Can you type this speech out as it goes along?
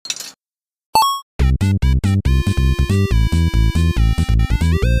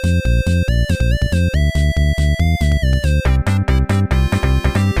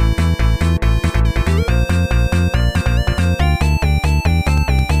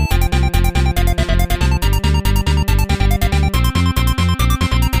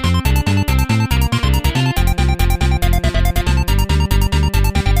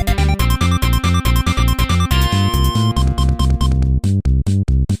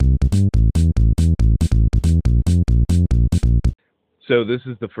So this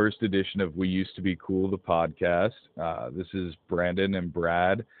is the first edition of We Used to Be Cool, the podcast. This is Brandon and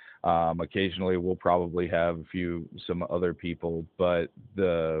Brad. Occasionally, we'll probably have some other people, but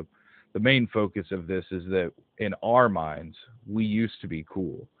the main focus of this is that in our minds, we used to be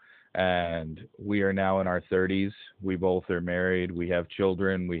cool, and we are now in our 30s. We both are married. We have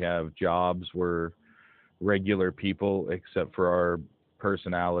children. We have jobs. We're regular people, except for our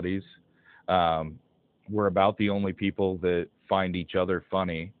personalities. Um, we're about the only people that find each other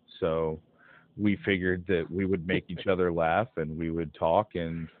funny. So we figured that we would make each other laugh and we would talk.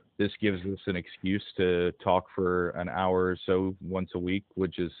 And this gives us an excuse to talk for an hour or so once a week,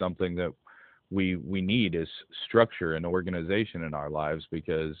 which is something that we need is structure and organization in our lives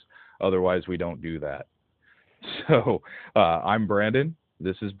because otherwise we don't do that. So I'm Brandon.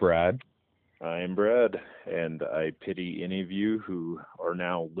 This is Brad. I am Brad, and I pity any of you who are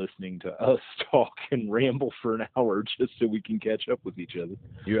now listening to us talk and ramble for an hour just so we can catch up with each other.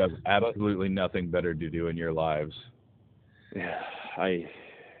 You have absolutely nothing better to do in your lives. Yeah, I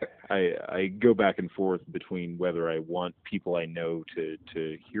go back and forth between whether I want people I know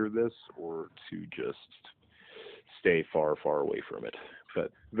to hear this or to just stay far, far away from it.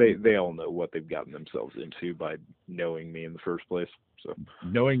 But they all know what they've gotten themselves into by knowing me in the first place. So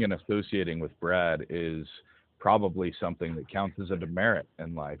knowing and associating with Brad is probably something that counts as a demerit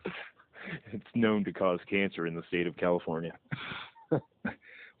in life. It's known to cause cancer in the state of California.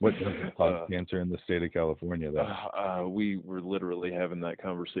 What does cause cancer in the state of California, though? We were literally having that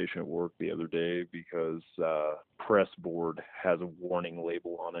conversation at work the other day because Press Board has a warning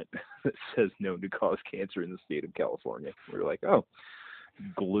label on it that says known to cause cancer in the state of California. We were like, oh,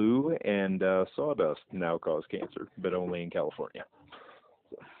 glue and sawdust now cause cancer, but only in California.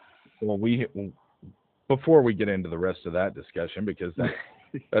 So. Well, before we get into the rest of that discussion, because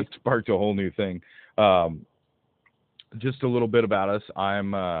that sparked a whole new thing. Just a little bit about us.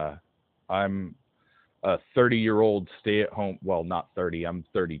 I'm a 30-year-old stay-at-home. Well, not 30. I'm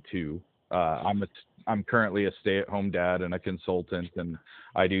 32. I'm currently a stay-at-home dad and a consultant, and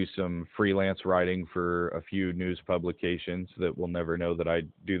I do some freelance writing for a few news publications that will never know that I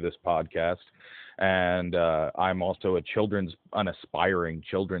do this podcast. And I'm also an aspiring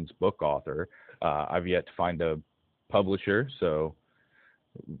children's book author. I've yet to find a publisher, so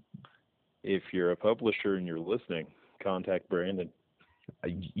if you're a publisher and you're listening, contact Brandon.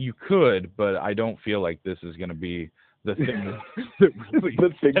 You could, but I don't feel like this is going to be the thing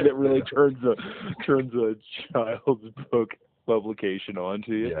that really turns a child's book publication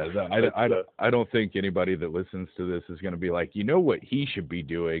onto you. Yeah, I don't think anybody that listens to this is going to be like, you know what he should be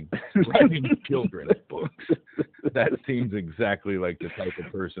doing, writing children's books. That seems exactly like the type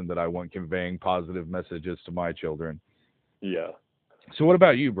of person that I want conveying positive messages to my children. Yeah. So what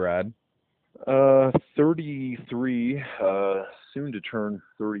about you, Brad? 33, soon to turn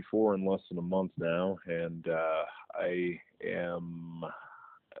 34 in less than a month now, and I am,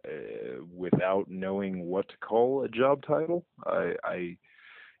 without knowing what to call a job title, I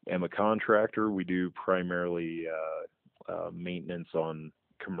am a contractor. We do primarily maintenance on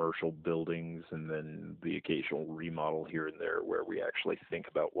commercial buildings and then the occasional remodel here and there where we actually think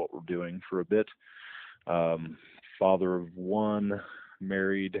about what we're doing for a bit. Father of one,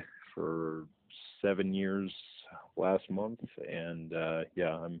 married for 7 years last month, and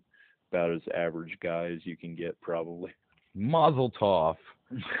I'm about as average guy as you can get, probably. Mazel tov.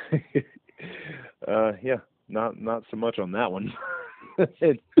 Not so much on that one.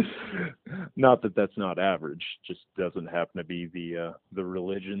 Not that that's not average, just doesn't happen to be the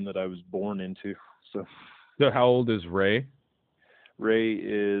religion that I was born into. So how old is Ray? Ray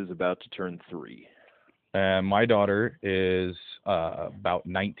is about to turn 3. And my daughter is about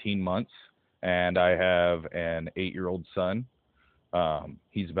 19 months, and I have an 8-year-old son.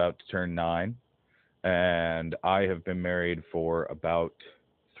 He's about to turn 9, and I have been married for about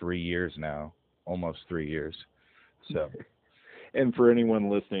 3 years now, almost 3 years. So, and for anyone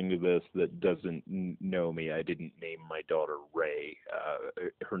listening to this that doesn't know me, I didn't name my daughter Ray.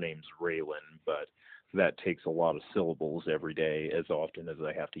 Her name's Raylan, but that takes a lot of syllables every day, as often as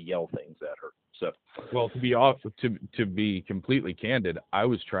I have to yell things at her. So, well, to be completely candid, I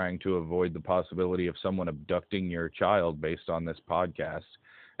was trying to avoid the possibility of someone abducting your child based on this podcast,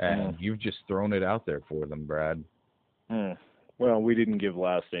 and you've just thrown it out there for them, Brad. Well, we didn't give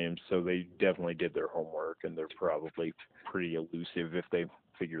last names, so they definitely did their homework, and they're probably pretty elusive if they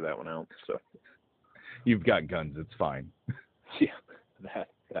figure that one out. So, you've got guns; it's fine. Yeah,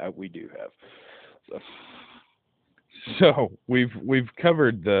 that we do have. So we've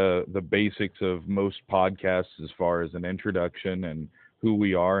covered the basics of most podcasts as far as an introduction and who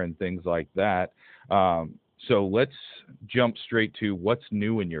we are and things like that. So let's jump straight to what's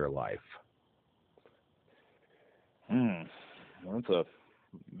new in your life. That's a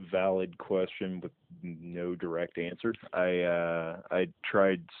valid question with no direct answer. I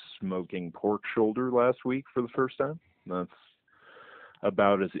tried smoking pork shoulder last week for the first time. That's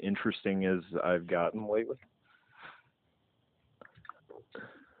about as interesting as I've gotten lately.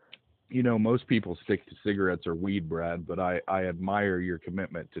 You know, most people stick to cigarettes or weed, Brad, but I admire your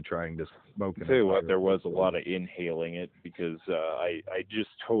commitment to trying to smoke. I'll tell you what, there was a lot of inhaling it because I just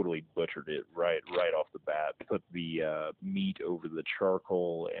totally butchered it right off the bat. Put the meat over the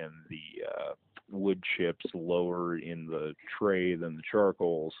charcoal and the wood chips lower in the tray than the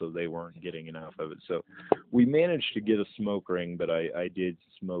charcoal, so they weren't getting enough of it. So we managed to get a smoke ring, but I did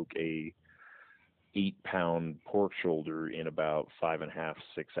smoke a 8-pound pork shoulder in about 5.5,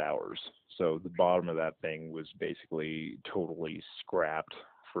 6 hours. So the bottom of that thing was basically totally scrapped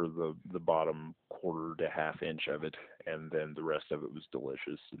for the bottom quarter to half inch of it, and then the rest of it was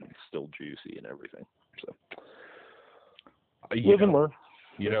delicious and still juicy and everything. So live and learn.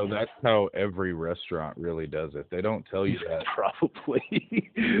 You know, that's how every restaurant really does it. They don't tell you that. Probably.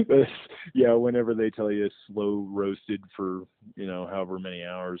 But, yeah, whenever they tell you slow roasted for, however many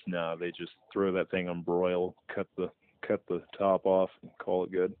hours, no, they just throw that thing on broil, cut the top off, and call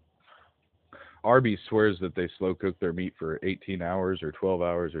it good. Arby's swears that they slow cook their meat for 18 hours or 12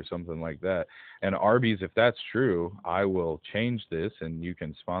 hours or something like that. And Arby's, if that's true, I will change this and you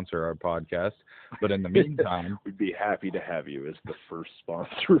can sponsor our podcast. But in the meantime, we'd be happy to have you as the first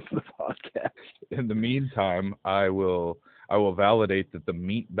sponsor of the podcast. In the meantime, I will validate that the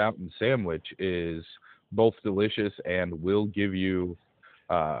Meat Mountain sandwich is both delicious and will give you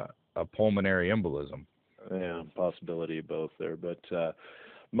a pulmonary embolism. Yeah, possibility of both there, but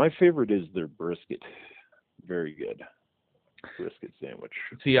my favorite is their brisket. Very good brisket sandwich.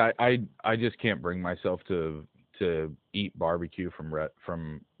 See, I just can't bring myself to eat barbecue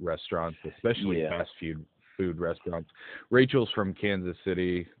from restaurants, especially fast food restaurants. Rachel's from Kansas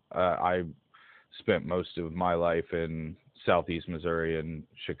City. I spent most of my life in Southeast Missouri and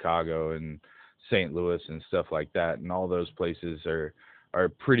Chicago and St. Louis and stuff like that, and all those places are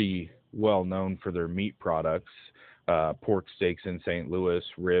pretty well known for their meat products. Pork steaks in St. Louis,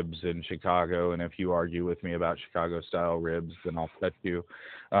 ribs in Chicago, and if you argue with me about Chicago-style ribs, then I'll cut you.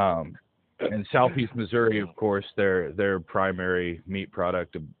 And Southeast Missouri, of course, their primary meat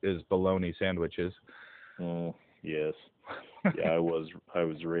product is bologna sandwiches. Oh, yes. Yeah, I was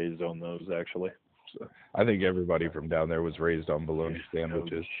raised on those, actually. So. I think everybody from down there was raised on bologna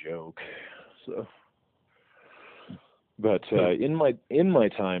sandwiches. No joke. So. But in my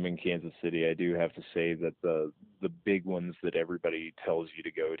time in Kansas City, I do have to say that the big ones that everybody tells you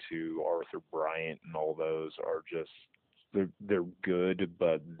to go to, Arthur Bryant and all those, are just they're good,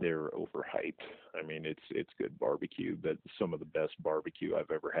 but they're overhyped. I mean, it's good barbecue, but some of the best barbecue I've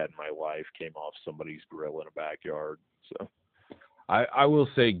ever had in my life came off somebody's grill in a backyard. So I will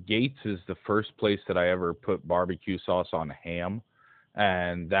say Gates is the first place that I ever put barbecue sauce on ham.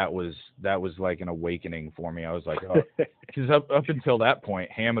 And that was like an awakening for me. I was like, oh, because up until that point,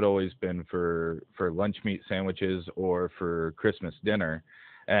 ham had always been for lunch meat sandwiches or for Christmas dinner,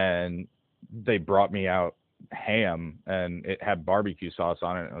 and they brought me out ham and it had barbecue sauce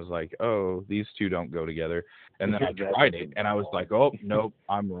on it. And I was like, oh, these two don't go together. And then I tried it, and I was like, oh, nope,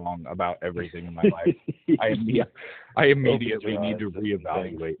 I'm wrong about everything in my life. I immediately need to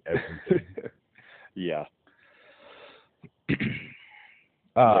reevaluate everything. Yeah.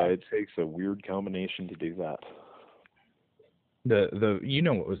 It takes a weird combination to do that.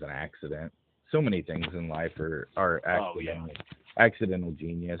 It was an accident. So many things in life are accidental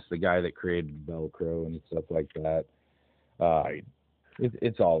genius. The guy that created Velcro and stuff like that.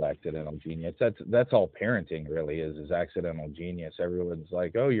 It's all accidental genius. That's all parenting really is accidental genius. Everyone's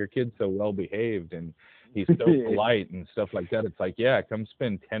like, oh, your kid's so well behaved and he's so polite and stuff like that. It's like, yeah, come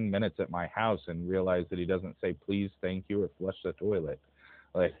spend 10 minutes at my house and realize that he doesn't say please, thank you, or flush the toilet.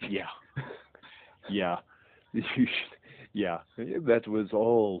 Like, yeah, that was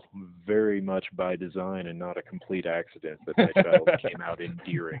all very much by design and not a complete accident. But my child came out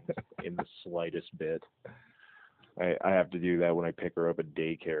endearing in the slightest bit. I have to do that when I pick her up at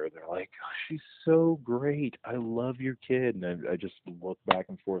daycare. They're like, oh, she's so great. I love your kid. And I just look back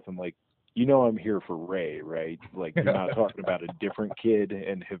and forth. I'm like, I'm here for Ray, right? Like, you're not talking about a different kid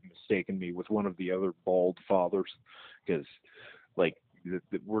and have mistaken me with one of the other bald fathers. Because, like,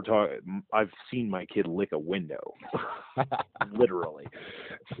 we're talking, I've seen my kid lick a window, literally.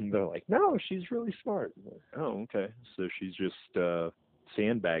 And they're like, no, she's really smart. Like, oh, okay. So she's just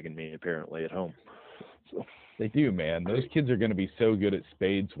sandbagging me apparently at home. So. They do, man. Those kids are going to be so good at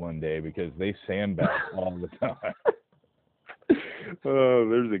spades one day because they sandbag all the time. Oh,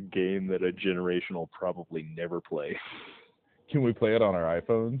 there's a game that a generation will probably never play. Can we play it on our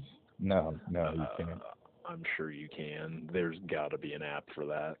iPhones? No, you can't. I'm sure you can. There's got to be an app for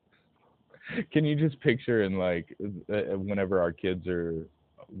that. Can you just picture in like whenever our kids are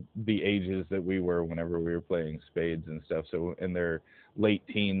the ages that we were whenever we were playing spades and stuff, so in their late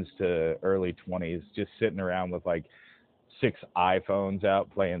teens to early 20s, just sitting around with like 6 iPhones out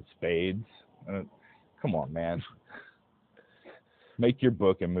playing spades? Come on, man. Make your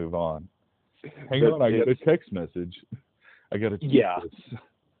book and move on. Hang on, I got a text message. I got to Yeah.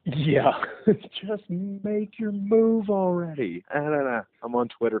 Yeah. Just make your move already. I'm on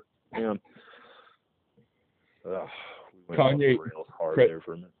Twitter. Hang on. We went Kanye, off the rails hard there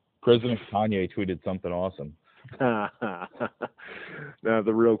for a minute. President Kanye tweeted something awesome. Now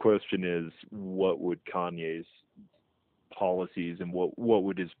the real question is, what would Kanye's policies and what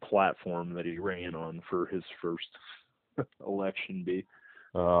would his platform that he ran on for his first election be?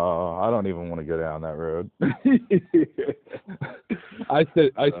 I don't even want to go down that road. I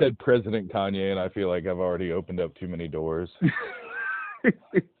said President Kanye, and I feel like I've already opened up too many doors.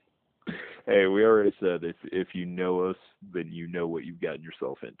 Hey, we already said if you know us, then you know what you've gotten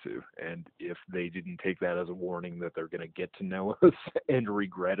yourself into. And if they didn't take that as a warning that they're going to get to know us and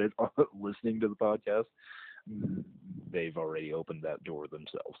regret it listening to the podcast, they've already opened that door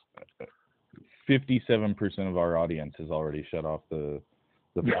themselves. 57% of our audience has already shut off the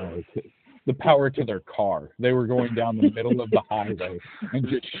power to their car. They were going down the middle of the highway and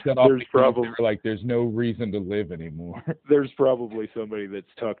just shut off the car. They were like, there's no reason to live anymore. There's probably somebody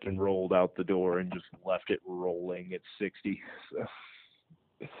that's tucked and rolled out the door and just left it rolling at 60.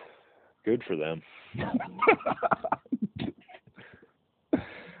 So good for them.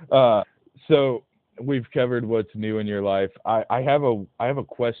 So we've covered what's new in your life. I have a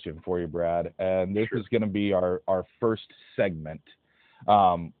question for you, Brad, and this is going to be our first segment.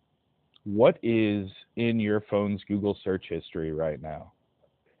 What is in your phone's Google search history right now?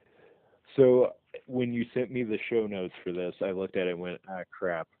 So when you sent me the show notes for this, I looked at it and went,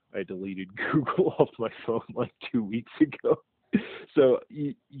 crap, I deleted Google off my phone like 2 weeks ago. So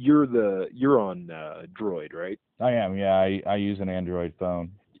you're on Droid, right? I am, yeah. I use an Android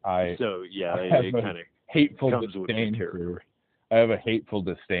phone. It kind of hateful comes with disdain territory. I have a hateful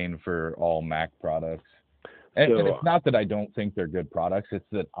disdain for all Mac products. And it's not that I don't think they're good products. It's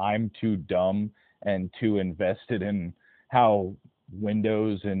that I'm too dumb and too invested in how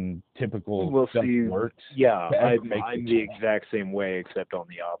Windows and typical stuff works. Yeah, I'm the exact same way, except on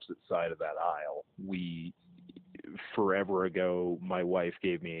the opposite side of that aisle. Forever ago, my wife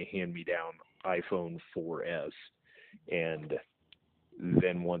gave me a hand-me-down iPhone 4S, and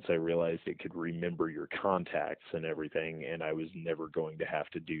then once I realized it could remember your contacts and everything, and I was never going to have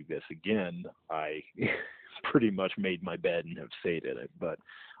to do this again, I pretty much made my bed and have stayed in it. But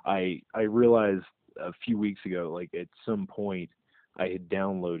I realized a few weeks ago, like at some point, I had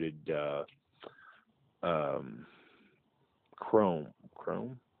downloaded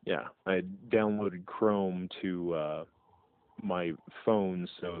Chrome. Yeah, I had downloaded Chrome to my phone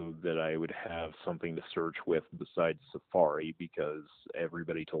so that I would have something to search with besides Safari, because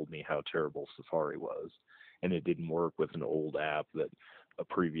everybody told me how terrible Safari was, and it didn't work with an old app that a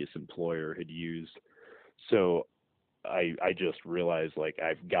previous employer had used. So I just realized, like,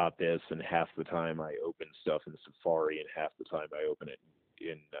 I've got this, and half the time I open stuff in Safari and half the time I open it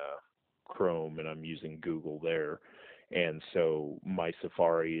in Chrome, and I'm using Google there. And so my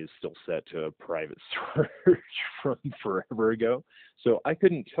Safari is still set to a private search from forever ago. So I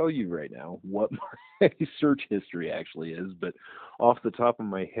couldn't tell you right now what my search history actually is, but off the top of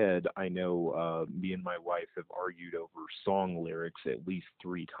my head, I know me and my wife have argued over song lyrics at least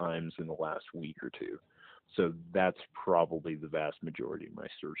 3 times in the last week or two. So that's probably the vast majority of my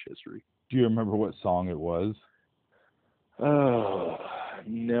search history. Do you remember what song it was? Oh,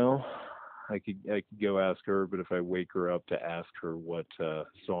 no. I could go ask her, but if I wake her up to ask her what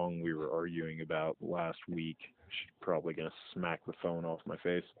song we were arguing about last week, she's probably going to smack the phone off my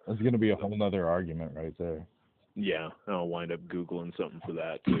face. That's going to be a whole nother argument right there. Yeah, I'll wind up Googling something for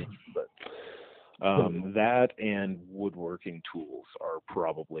that too. But that and woodworking tools are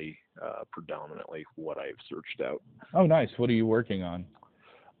probably predominantly what I've searched out. Oh, nice. What are you working on?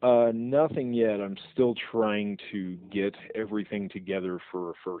 Nothing yet. I'm still trying to get everything together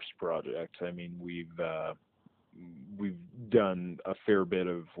for a first project. I mean, we've done a fair bit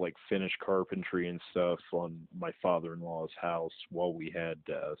of like finished carpentry and stuff on my father-in-law's house while we had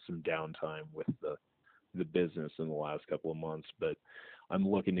some downtime with the business in the last couple of months, but I'm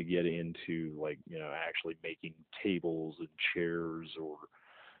looking to get into, like, actually making tables and chairs, or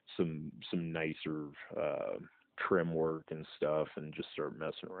some nicer trim work and stuff, and just start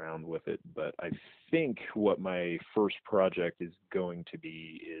messing around with it. But I think what my first project is going to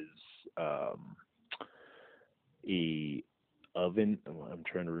be is a oven. I'm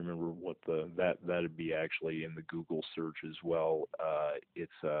trying to remember what that'd be actually in the Google search as well.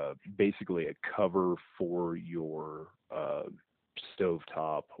 It's basically a cover for your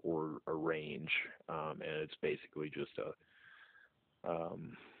stovetop or a range, and it's basically just a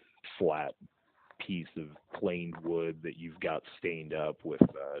flat piece of planed wood that you've got stained up with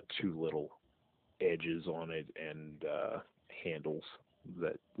two little edges on it, and handles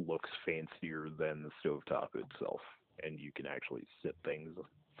that looks fancier than the stovetop itself, and you can actually sit things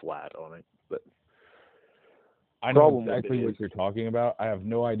flat on it. But I know exactly what you're talking about. I have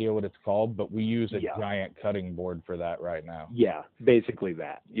no idea what it's called, but we use a giant cutting board for that right now. Yeah, basically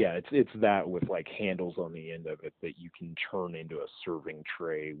that. Yeah, it's that with like handles on the end of it that you can turn into a serving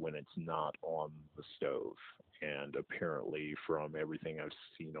tray when it's not on the stove. And apparently, from everything I've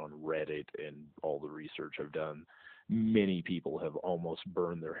seen on Reddit and all the research I've done, many people have almost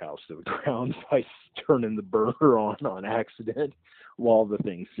burned their house to the ground by turning the burner on accident while the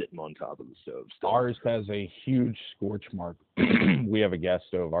thing's sitting on top of the stove. Ours has a huge scorch mark. We have a gas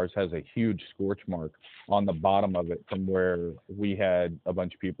stove. Ours has a huge scorch mark on the bottom of it from where we had a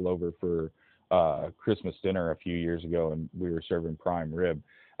bunch of people over for Christmas dinner a few years ago, and we were serving prime rib,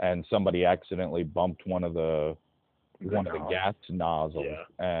 and somebody accidentally bumped one of the gas nozzles,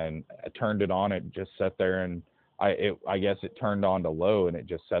 and turned it on. It just sat there, and I guess it turned on to low, and it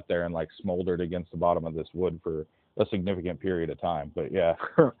just sat there and like smoldered against the bottom of this wood for a significant period of time. But yeah,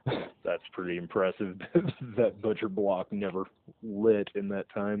 that's pretty impressive. That butcher block never lit in that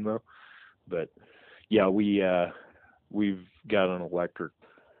time though. But yeah, we've got an electric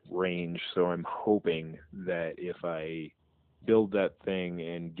range, so I'm hoping that if I build that thing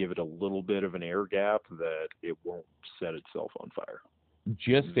and give it a little bit of an air gap, that it won't set itself on fire.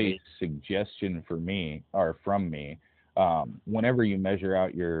 Just a suggestion from me, whenever you measure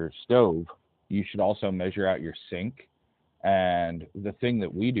out your stove, you should also measure out your sink. And the thing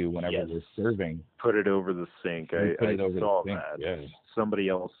that we do whenever we're serving, put it over the sink. I saw that. Yes. Somebody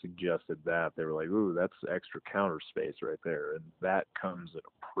else suggested that. They were like, "Ooh, that's extra counter space right there," and that comes at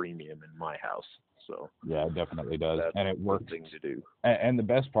a premium in my house. So yeah, it definitely does, and it works. Thing to do. And the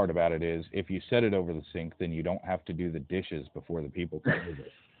best part about it is, if you set it over the sink, then you don't have to do the dishes before the people come over.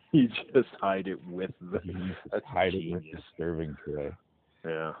 You just hide it with the serving tray.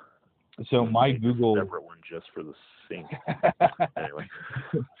 Yeah. So my Google separate one just for the sink. Anyway,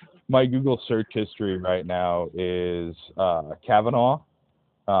 my Google search history right now is Kavanaugh.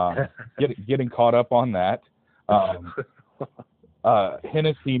 Getting caught up on that.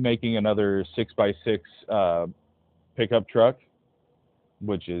 Hennessy making another 6x6 pickup truck,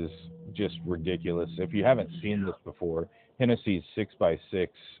 which is just ridiculous. If you haven't seen this before, Hennessy's 6x6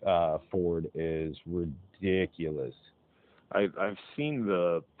 Ford is ridiculous. I've seen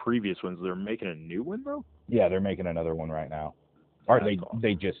the previous ones. They're making a new one though? Yeah, they're making another one right now. Or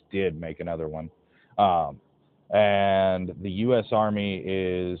they just did make another one. And the U.S. Army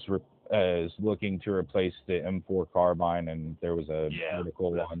is looking to replace the M4 carbine, and there was a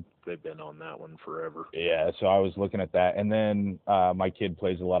article on. They've been on that one forever. Yeah, so I was looking at that, and then my kid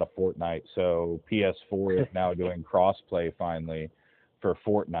plays a lot of Fortnite, so PS4 is now doing crossplay finally for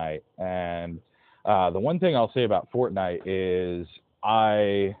Fortnite. And the one thing I'll say about Fortnite is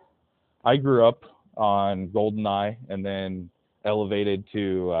I grew up on GoldenEye and then elevated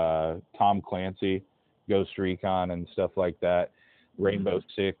to Tom Clancy, Ghost Recon and stuff like that, Rainbow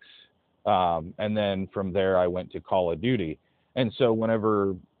Six. And then from there I went to Call of Duty. And so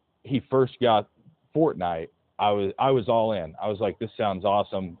whenever he first got Fortnite, I was all in. I was like, this sounds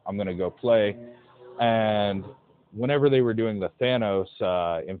awesome. I'm going to go play. And whenever they were doing the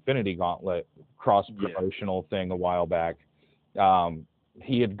Thanos Infinity Gauntlet cross-promotional thing a while back,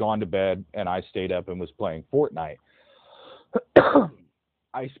 he had gone to bed and I stayed up and was playing Fortnite.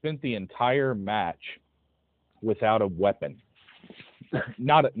 I spent the entire match without a weapon.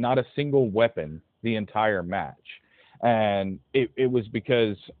 Not a single weapon the entire match. And it was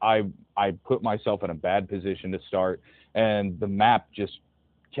because I put myself in a bad position to start, and the map just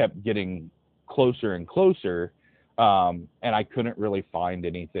kept getting closer and closer, and I couldn't really find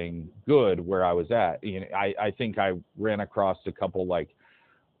anything good where I was at. You know, I think I ran across a couple like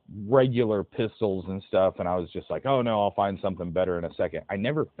regular pistols and stuff, and I was just like, oh no, I'll find something better in a second. I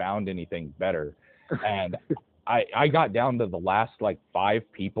never found anything better, and I got down to the last like 5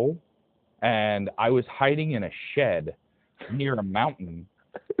 people, and I was hiding in a shed near a mountain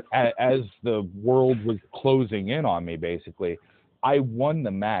as the world was closing in on me, basically. I won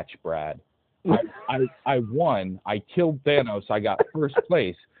the match, Brad. I won. I killed Thanos. I got first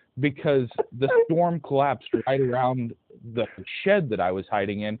place because the storm collapsed right around the shed that I was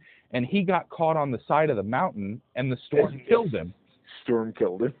hiding in, and he got caught on the side of the mountain, and the storm killed him. Storm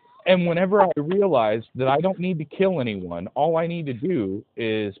killed him. And whenever I realized that I don't need to kill anyone, all I need to do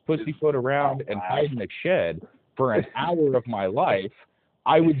is pussyfoot around and hide in a shed for an hour of my life,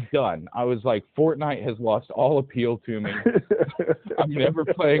 I was done. I was like, Fortnite has lost all appeal to me. I'm never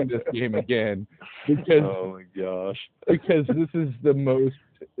playing this game again because oh my gosh, because this is the most.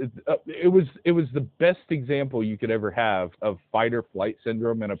 It was the best example you could ever have of fight or flight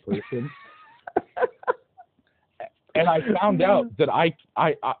syndrome in a person. And I found out that I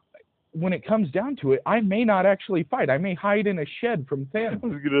when it comes down to it, I may not actually fight. I may hide in a shed from Thanos. I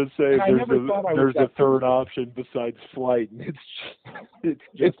was gonna say there's a third option besides flight, and it's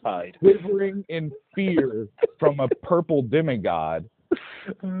just hide. Quivering in fear from a purple demigod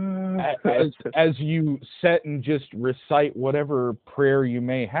as you set and just recite whatever prayer you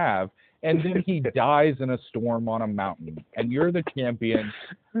may have, and then he dies in a storm on a mountain, and you're the champion,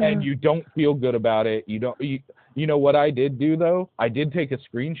 and you don't feel good about it. You know what I did do, though? I did take a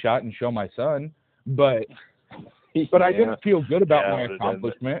screenshot and show my son, but I didn't feel good about my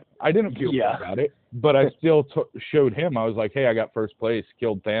accomplishment. I didn't feel good about it, but I still showed him. I was like, hey, I got first place,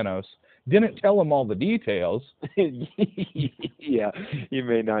 killed Thanos. Didn't tell him all the details. Yeah, you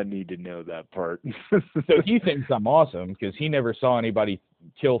may not need to know that part. So he thinks I'm awesome because he never saw anybody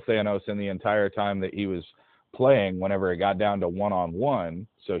kill Thanos in the entire time that he was playing whenever it got down to one-on-one.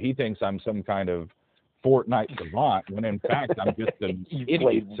 So he thinks I'm some kind of Fortnite savant, when in fact I'm just an idiot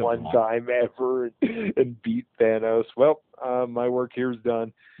played savant. one time ever and beat Thanos. Well, my work here's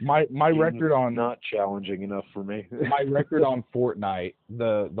done. My record on not challenging enough for me. My record on Fortnite,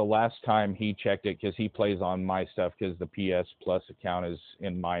 the last time he checked it, because he plays on my stuff, because the PS Plus account is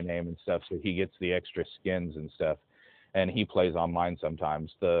in my name and stuff, so he gets the extra skins and stuff, and he plays on mine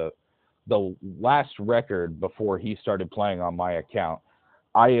sometimes. The last record before he started playing on my account,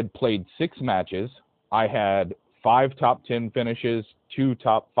 I had played 6 matches. I had 5 top 10 finishes, 2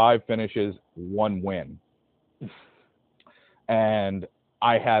 top 5 finishes, 1 win. And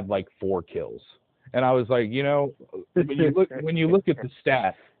I had like 4 kills. And I was like, when you look at the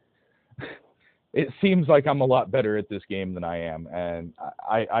stats, it seems like I'm a lot better at this game than I am. And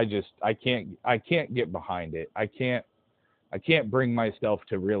I can't get behind it. I can't bring myself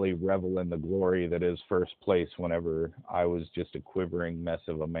to really revel in the glory that is first place whenever I was just a quivering mess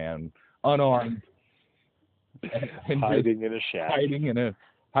of a man, unarmed. And hiding in a shack.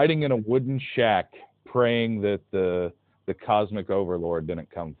 Hiding in a wooden shack, praying that the cosmic overlord didn't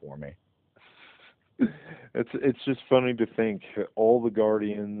come for me. It's just funny to think all the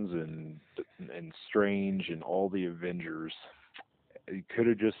Guardians and Strange and all the Avengers, you could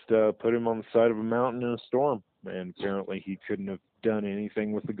have just put him on the side of a mountain in a storm, and apparently he couldn't have done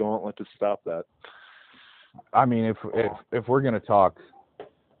anything with the gauntlet to stop that. I mean, if we're gonna talk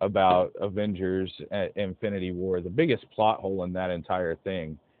about Avengers Infinity War, the biggest plot hole in that entire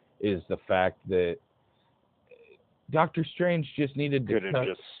thing is the fact that Doctor Strange just needed to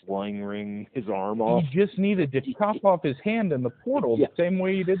just sling ring his arm off. He just needed to chop off his hand in the portal the same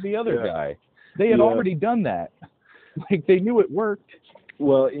way he did the other guy. They had already done that. Like, they knew it worked.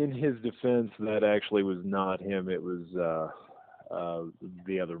 Well, in his defense, that actually was not him. It was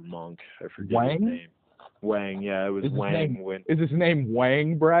the other monk. I forget his name. Wang, yeah, it was Wang. Is his name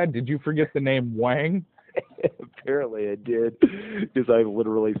Wang, Brad? Did you forget the name Wang? Apparently I did, because I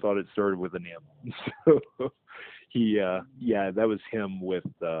literally thought it started with an M. So that was him with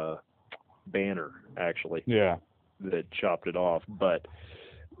Banner, actually. Yeah. That chopped it off. But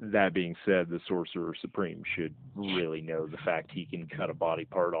that being said, the Sorcerer Supreme should really know the fact he can cut a body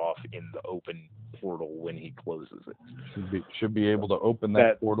part off in the open portal when he closes it. Should be able to open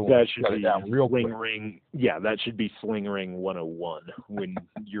that portal that and should cut be it down real quick. Ring. Yeah, that should be Sling Ring 101 when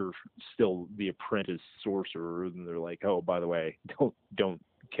you're still the apprentice sorcerer, and they're like, oh, by the way, don't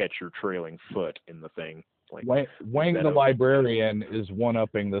catch your trailing foot in the thing. Like, Wang the Librarian is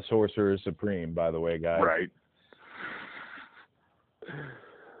one-upping the Sorcerer Supreme, by the way, guys. Right.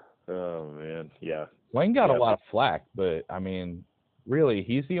 Oh, man, yeah. Wang got a lot of flack, but, I mean, really,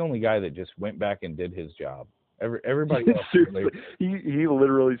 he's the only guy that just went back and did his job. Everybody else really... He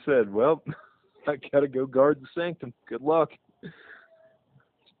literally said, well, I got to go guard the sanctum. Good luck.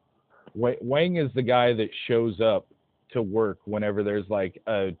 Wang is the guy that shows up to work whenever there's like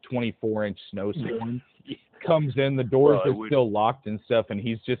a 24-inch snowstorm. Comes in, the doors are still locked and stuff, and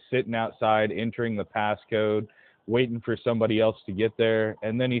he's just sitting outside entering the passcode waiting for somebody else to get there,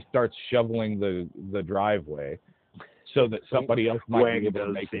 and then he starts shoveling the driveway so that somebody else might Wang be able to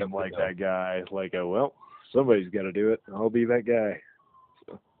does make it seem up like the hill. that guy. Like, well, somebody's got to do it. I'll be that guy.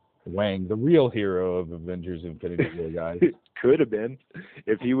 Wang, the real hero of Avengers Infinity War, guys. Could have been.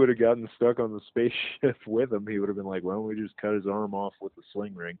 If he would have gotten stuck on the spaceship with him, he would have been like, well, we just cut his arm off with the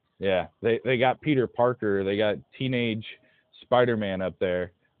sling ring. Yeah, they got Peter Parker. They got teenage Spider-Man up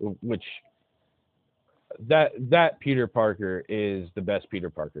there, which that Peter Parker is the best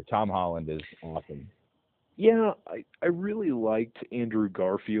Peter Parker. Tom Holland is awesome. Yeah, I really liked Andrew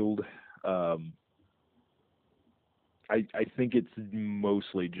Garfield. I think it's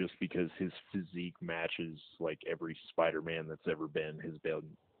mostly just because his physique matches like every Spider-Man that's ever been. Has been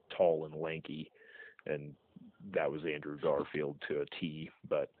tall and lanky, and that was Andrew Garfield to a T.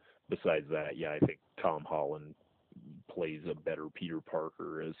 But besides that, yeah, I think Tom Holland plays a better Peter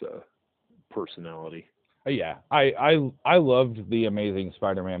Parker as a personality. Yeah, I loved the Amazing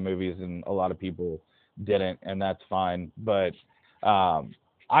Spider-Man movies, and a lot of people didn't, and that's fine. But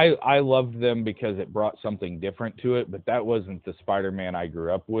I loved them because it brought something different to it, but that wasn't the Spider-Man I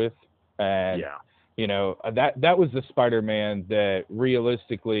grew up with. And, Yeah. you know, that was the Spider-Man that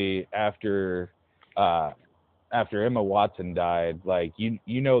realistically after Emma Watson died, like, you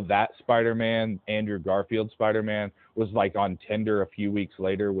know that Spider-Man, Andrew Garfield Spider-Man, was like on Tinder a few weeks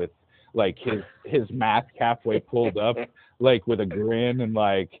later with like his mask halfway pulled up, like with a grin and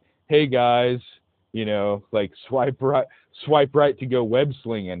like, hey guys, you know, like swipe right to go web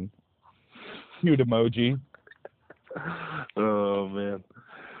slinging. Cute emoji. Oh man.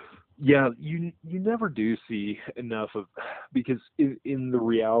 Yeah, you never do see enough of, because in the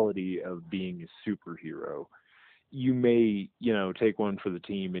reality of being a superhero, you may, you know, take one for the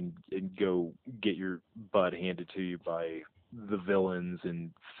team and go get your butt handed to you by the villains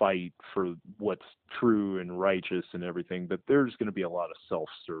and fight for what's true and righteous and everything, but there's going to be a lot of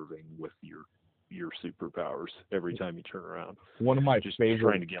self-serving with your superpowers every time you turn around. One of my just favorite,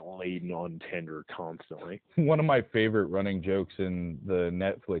 trying to get laid on Tinder constantly. One of my favorite running jokes in the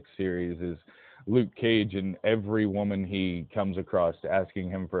Netflix series is Luke Cage and every woman he comes across asking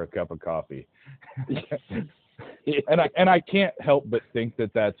him for a cup of coffee. And I can't help but think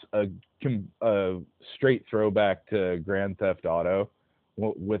that that's a straight throwback to Grand Theft Auto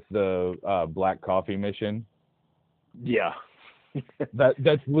with the black coffee mission. Yeah.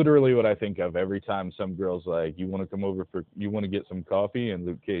 That's literally what I think of every time some girl's like, you want to get some coffee? And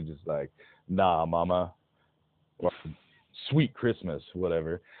Luke Cage is like, nah, mama. Or, sweet Christmas,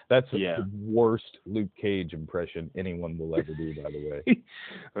 whatever. That's the worst Luke Cage impression anyone will ever do, by the way.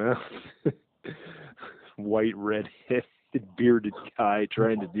 Well, white, red-headed, bearded guy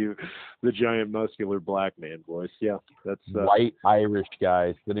trying to do the giant muscular black man voice. Yeah, that's white Irish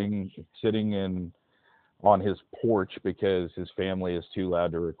guy sitting in on his porch because his family is too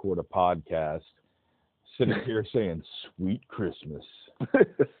loud to record a podcast, sitting here saying sweet Christmas.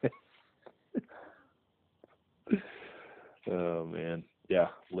 Oh man, yeah,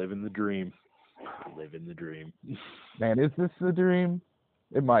 living the dream. Man, is this the dream?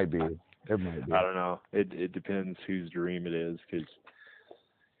 It might be. I don't know. It depends whose dream it is, because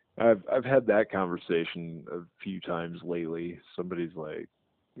I've had that conversation a few times lately. Somebody's like,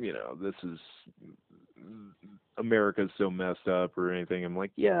 you know, this is America's so messed up or anything. I'm like,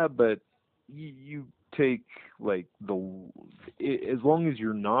 yeah, but you take like as long as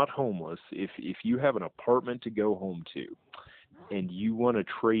you're not homeless, if you have an apartment to go home to, and you want to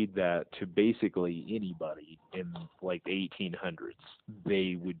trade that to basically anybody in like the 1800s,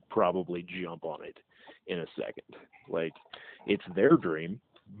 they would probably jump on it in a second. Like, it's their dream,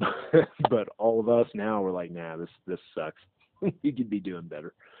 but all of us now we're like, nah, this sucks. You could be doing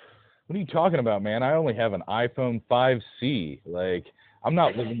better. What are you talking about, man? I only have an iPhone 5C. Like, I'm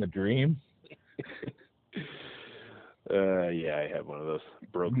not living the dream. Yeah, I have one of those.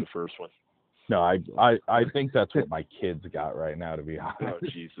 Broke the first one. No, I think that's what my kid's got right now, to be honest. Oh,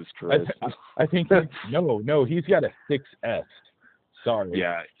 Jesus Christ. I think no, he's got a 6S. Sorry.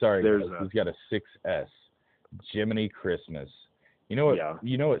 Yeah. Sorry, he's got a 6S. Jiminy Christmas. You know what? Yeah.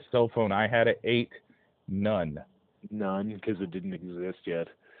 You know what cell phone I had at 8? None, because it didn't exist yet.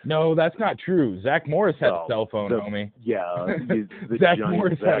 No, that's not true. Zach Morris had a cell phone, homie. Yeah, the Zach giant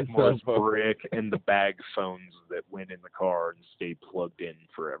Morris Zach Morris brick and the bag phones that went in the car and stayed plugged in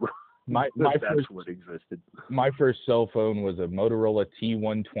forever. That's what existed. My first cell phone was a Motorola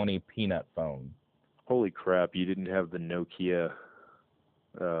T120 peanut phone. Holy crap! You didn't have the Nokia.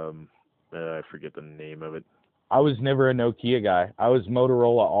 I forget the name of it. I was never a Nokia guy. I was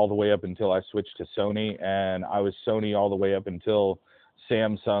Motorola all the way up until I switched to Sony, and I was Sony all the way up until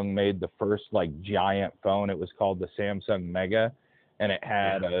Samsung made the first like giant phone. It was called the Samsung Mega, and it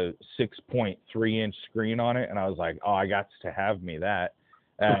had a 6.3-inch screen on it. And I was like, oh, I got to have me that.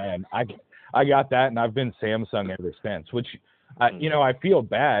 And I got that, and I've been Samsung ever since, which, I feel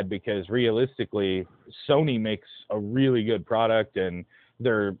bad because realistically, Sony makes a really good product, and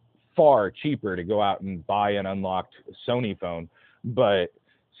they're far cheaper to go out and buy an unlocked Sony phone. But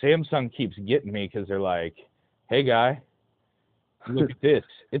Samsung keeps getting me because they're like, hey, guy, look at this.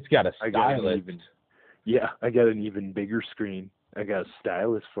 It's got a stylus. I got an even bigger screen. I got a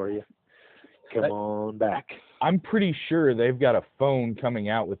stylus for you. Come on back. I'm pretty sure they've got a phone coming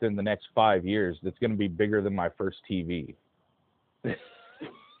out within the next 5 years that's going to be bigger than my first TV. The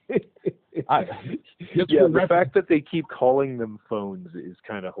fact that they keep calling them phones is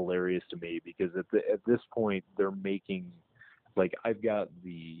kind of hilarious to me, because at this point they're making, like, I've got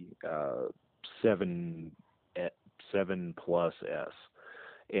the 7 Plus S,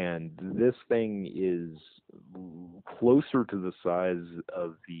 and this thing is closer to the size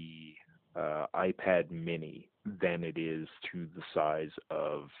of the iPad Mini than it is to the size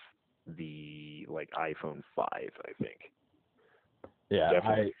of the iPhone 5, I think. Yeah,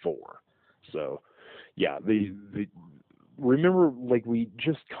 definitely 4. So, yeah, the remember, we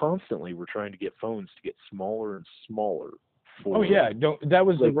just constantly were trying to get phones to get smaller and smaller. That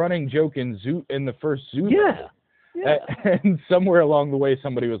was the running joke in the first Zoo. Yeah. And somewhere along the way,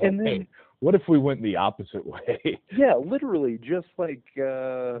 somebody was like, hey, what if we went the opposite way? Yeah, literally, just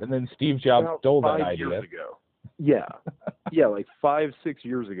and then Steve Jobs stole that idea. Years ago. Yeah, like 5-6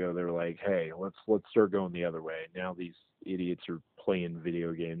 years ago, they were like, hey, let's start going the other way. Now these idiots are playing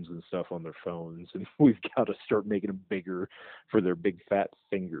video games and stuff on their phones, and we've got to start making them bigger for their big fat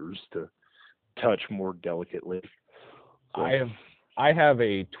fingers to touch more delicately. So, I have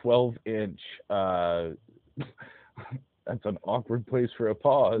a 12-inch. That's an awkward place for a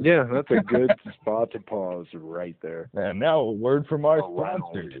pause. Yeah, that's a good spot to pause right there. And now a word from our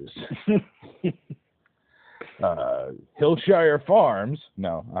sponsors. Hillshire Farms.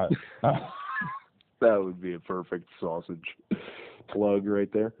 No. That would be a perfect sausage plug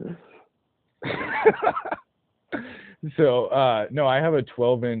right there. So, no, I have a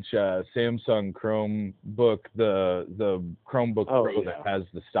 12-inch Samsung Chromebook, the Chromebook Pro that has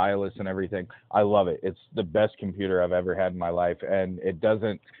the stylus and everything. I love it. It's the best computer I've ever had in my life, and it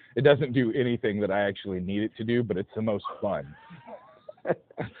doesn't do anything that I actually need it to do, but it's the most fun.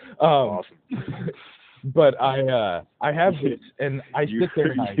 Awesome. But I have this, and I sit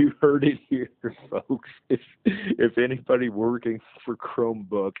there. You heard it here, folks. If anybody working for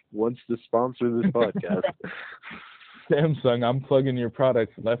Chromebook wants to sponsor this podcast, Samsung, I'm plugging your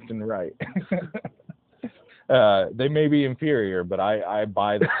products left and right. They may be inferior, but I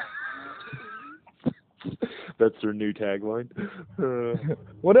buy them. That's their new tagline.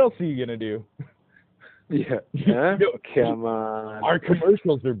 What else are you gonna do? Yeah. Come on. Our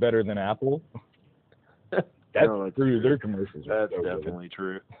commercials are better than Apple. That's true. Their commercials are That's definitely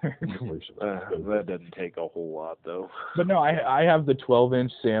true. That doesn't take a whole lot, though. But no, I have the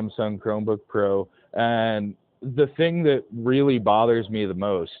 12-inch Samsung Chromebook Pro, and the thing that really bothers me the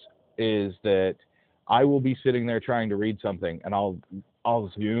most is that I will be sitting there trying to read something, and I'll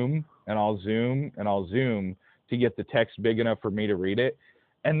zoom and I'll zoom and I'll zoom to get the text big enough for me to read it,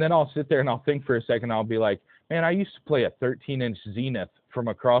 and then I'll sit there and I'll think for a second. I'll be like, man, I used to play a 13-inch Zenith from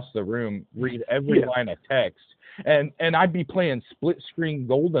across the room, read every line of text, and I'd be playing split-screen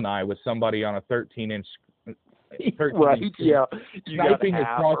GoldenEye with somebody on a 13-inch. Right, yeah. You got sniping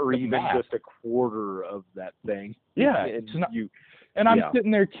half across or the even map. just a quarter of that thing. Yeah, and I'm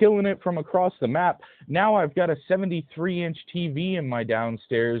sitting there killing it from across the map. Now I've got a 73-inch TV in my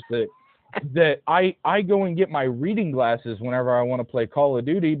downstairs that I go and get my reading glasses whenever I want to play Call of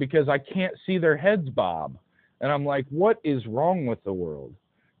Duty because I can't see their heads bob. And I'm like, what is wrong with the world?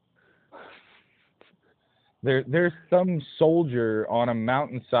 There's some soldier on a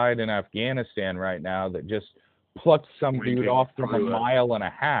mountainside in Afghanistan right now that just plucked some dude off from 1.5 miles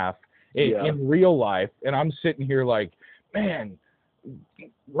in real life. And I'm sitting here like, man,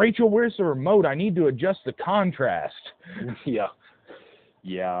 Rachel, where's the remote? I need to adjust the contrast. Yeah.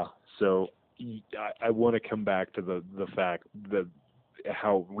 So I want to come back to the fact that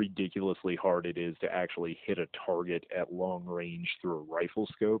how ridiculously hard it is to actually hit a target at long range through a rifle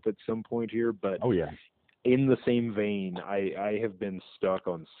scope at some point here. But in the same vein, I have been stuck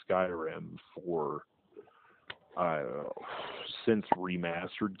on Skyrim for since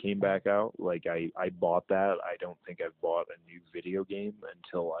Remastered came back out. Like I bought that. I don't think I've bought a new video game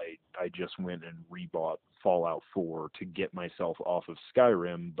until I just went and rebought Fallout 4 to get myself off of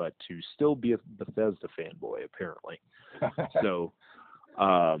Skyrim, but to still be a Bethesda fanboy apparently. So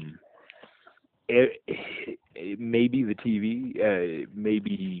Maybe the TV,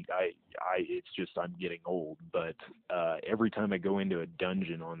 maybe it's just I'm getting old, but every time I go into a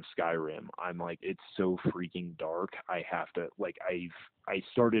dungeon on Skyrim, I'm like, it's so freaking dark. I have to, like, I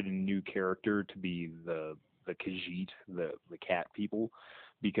started a new character to be the Khajiit, the cat people,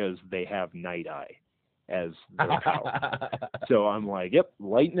 because they have Night Eye as their power. So I'm like, yep,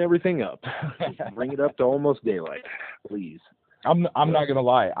 lighten everything up. Just bring it up to almost daylight, please. I'm not gonna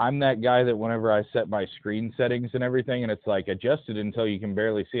lie. I'm that guy that whenever I set my screen settings and everything, and it's like adjusted until you can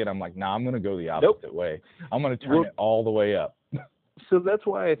barely see it, I'm like, nah, I'm gonna go the opposite way. I'm gonna turn it all the way up. So that's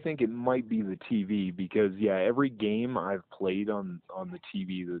why I think it might be the TV, because every game I've played on the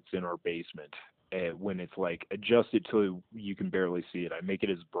TV that's in our basement, when it's like adjusted till you can barely see it, I make it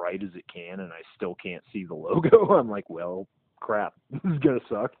as bright as it can, and I still can't see the logo. I'm like, well, crap, this is gonna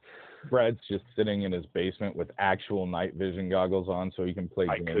suck. Brad's just sitting in his basement with actual night vision goggles on so he can play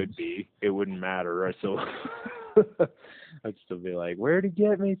games. I could be. It wouldn't matter. I'd still be like, where'd he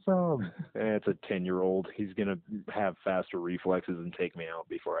get me from? It's a 10-year-old. He's going to have faster reflexes and take me out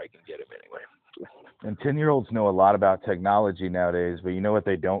before I can get him anyway. And 10-year-olds know a lot about technology nowadays, but you know what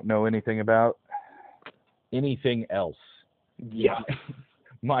they don't know anything about? Anything else. Yeah.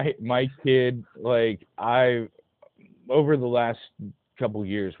 My kid, like, over the last couple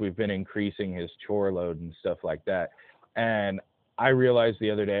years, we've been increasing his chore load and stuff like that. And I realized the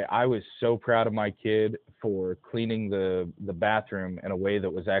other day, I was so proud of my kid for cleaning the bathroom in a way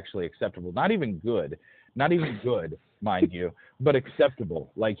that was actually acceptable. Not even good, mind you, but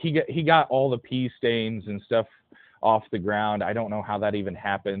acceptable. Like he got all the pee stains and stuff off the ground. I don't know how that even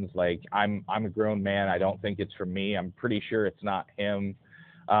happens. Like I'm a grown man. I don't think it's from me. I'm pretty sure it's not him.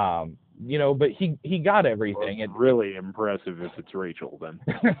 But he got everything. Well, it's really impressive if it's Rachel then.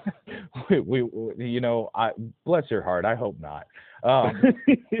 we bless her heart. I hope not.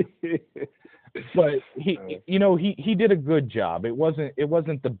 But he did a good job. It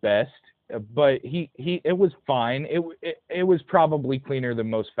wasn't the best, but it was fine. It was probably cleaner than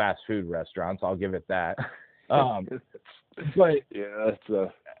most fast food restaurants. I'll give it that. But yeah,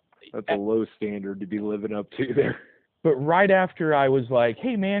 that's a low standard to be living up to there. But right after I was like,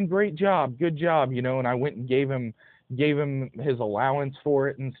 hey man, great job, good job, and I went and gave him his allowance for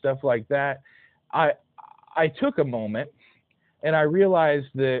it and stuff like that, I took a moment and I realized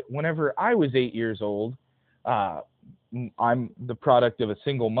that whenever I was 8 years old, I'm the product of a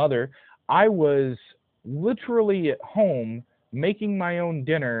single mother, I was literally at home making my own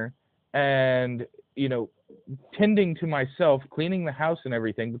dinner and, tending to myself, cleaning the house and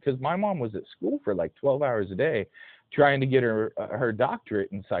everything, because my mom was at school for like 12 hours a day trying to get her doctorate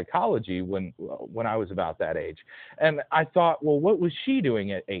in psychology when I was about that age. And I thought, well, what was she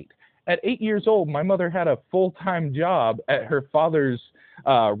doing at 8? At 8 years old, my mother had a full-time job at her father's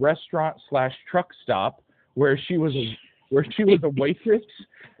restaurant/truck stop where she was a waitress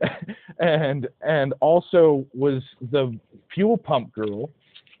and also was the fuel pump girl.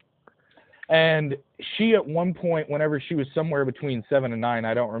 And she, at one point, whenever she was somewhere between 7 and 9,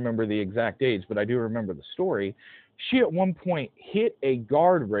 I don't remember the exact age, but I do remember the story, she at one point hit a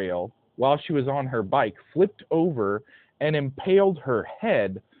guardrail while she was on her bike, flipped over, and impaled her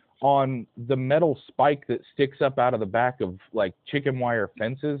head on the metal spike that sticks up out of the back of, like, chicken wire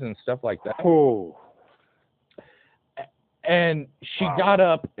fences and stuff like that. Oh. And she got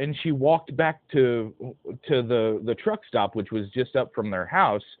up and she walked back to the truck stop, which was just up from their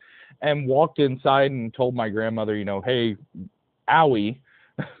house, and walked inside and told my grandmother, hey, owie,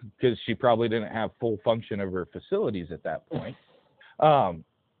 because she probably didn't have full function of her facilities at that point.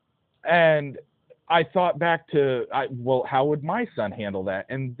 And I thought back to, how would my son handle that?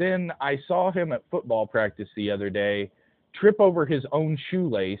 And then I saw him at football practice the other day, trip over his own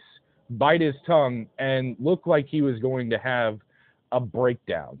shoelace, bite his tongue, and look like he was going to have a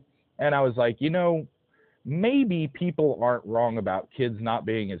breakdown. And I was like, maybe people aren't wrong about kids not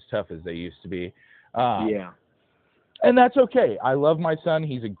being as tough as they used to be. Yeah. And that's okay. I love my son.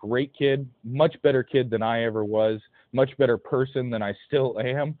 He's a great kid, much better kid than I ever was, much better person than I still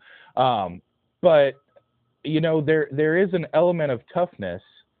am. But, there is an element of toughness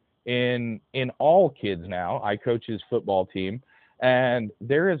in all kids now. I coach his football team, and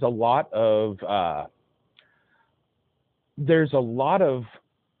there is a lot of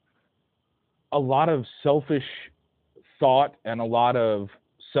selfish thought and a lot of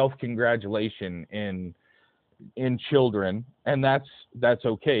self-congratulation in children, and that's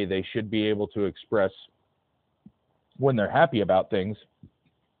okay. They should be able to express when they're happy about things.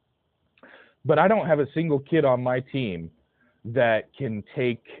 But I don't have a single kid on my team that can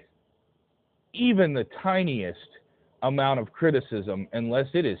take even the tiniest amount of criticism unless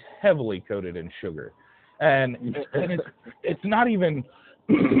it is heavily coated in sugar. And it's not even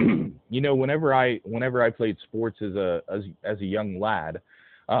whenever I played sports as a young lad,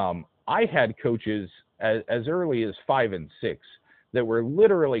 I had coaches as early as 5 and 6 that were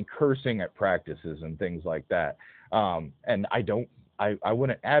literally cursing at practices and things like that. And I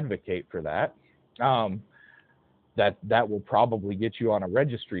wouldn't advocate for that. That will probably get you on a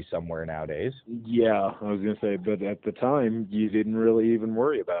registry somewhere nowadays. Yeah, I was gonna say, but at the time you didn't really even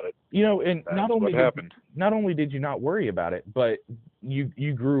worry about it. And That's not only did you not worry about it, but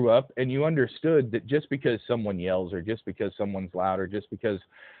you grew up and you understood that just because someone yells, or just because someone's loud, or just because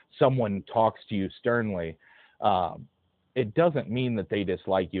someone talks to you sternly, it doesn't mean that they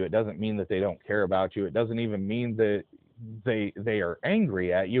dislike you. It doesn't mean that they don't care about you. It doesn't even mean that they are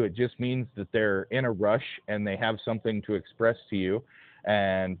angry at you. It just means that they're in a rush and they have something to express to you,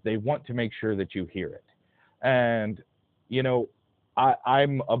 and they want to make sure that you hear it. And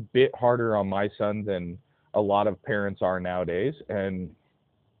I'm a bit harder on my son than a lot of parents are nowadays, and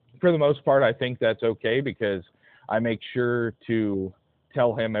for the most part I think that's okay, because I make sure to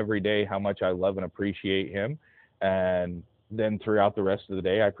tell him every day how much I love and appreciate him, and then throughout the rest of the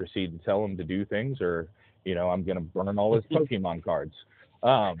day I proceed to tell him to do things, or I'm going to burn all his Pokemon cards.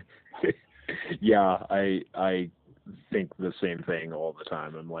 Yeah, I think the same thing all the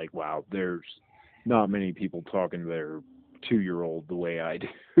time. I'm like, wow, there's not many people talking to their 2-year-old the way I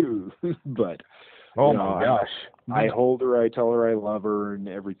do. But oh my gosh, I hold her, I tell her I love her and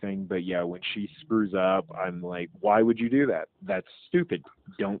everything, but yeah, when she screws up, I'm like, why would you do that? That's stupid.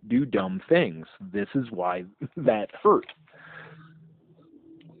 Don't do dumb things. This is why that hurt.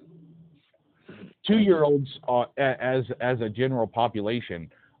 2-year-olds as a general population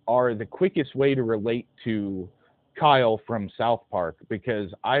are the quickest way to relate to Kyle from South Park,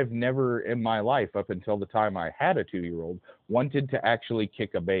 because I've never in my life, up until the time I had a 2-year-old, wanted to actually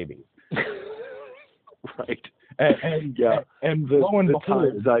kick a baby. Right. And lo and behold,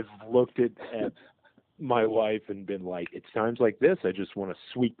 times I've looked at my wife and been like, it's times like this I just want to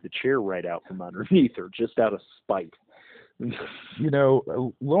sweep the chair right out from underneath her, just out of spite.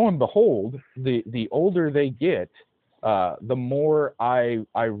 Lo and behold, the older they get, the more I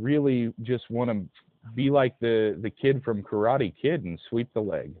really just want to be like the kid from Karate Kid and sweep the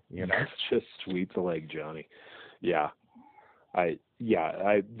leg. Just sweep the leg, Johnny. Yeah.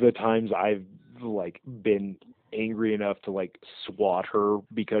 The times I've been angry enough to swat her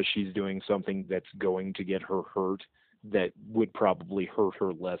because she's doing something that's going to get her hurt, that would probably hurt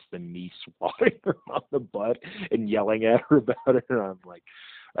her less than me swatting her on the butt and yelling at her about it. And I'm like,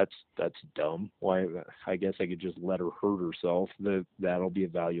 that's dumb. Why? I guess I could just let her hurt herself. That'll be a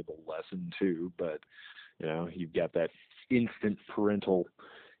valuable lesson too. But you've got that instant parental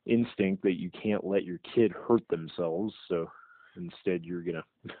instinct that you can't let your kid hurt themselves. So instead, you're gonna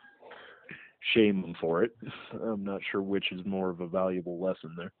shame them for it. I'm not sure which is more of a valuable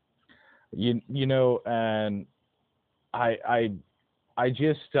lesson there. And I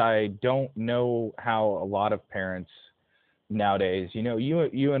don't know how a lot of parents nowadays,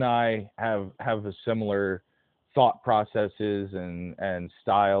 you and I have a similar thought processes and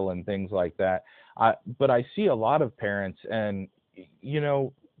style and things like that. But I see a lot of parents, and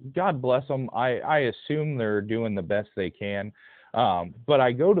God bless them. I assume they're doing the best they can. But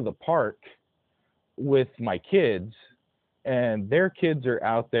I go to the park with my kids, and their kids are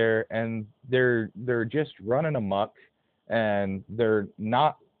out there and they're just running amok, and they're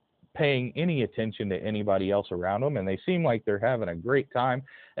not paying any attention to anybody else around them, and they seem like they're having a great time.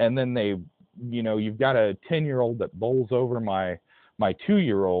 And then you've got a 10-year-old that bowls over my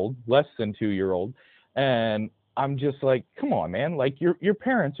 2-year-old, less than 2-year-old, and I'm just like, come on, man, your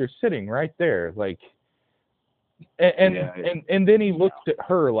parents are sitting right there, and then he looks at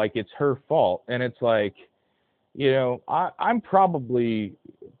her like it's her fault, and it's like, I'm probably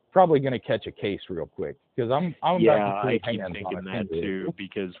going to catch a case real quick, because I'm about to I keep thinking that too,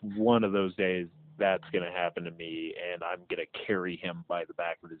 because one of those days that's going to happen to me, and I'm going to carry him by the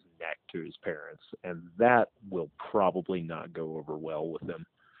back of his neck to his parents, and that will probably not go over well with them.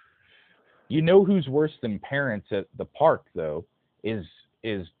 Who's worse than parents at the park, though, is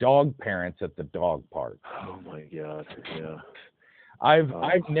dog parents at the dog park. Oh my God, yeah.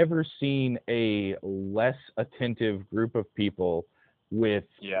 I've never seen a less attentive group of people with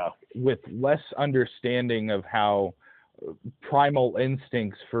less understanding of how primal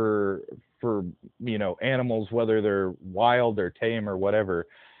instincts for animals, whether they're wild or tame or whatever,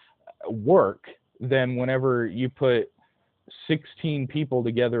 work, than whenever you put 16 people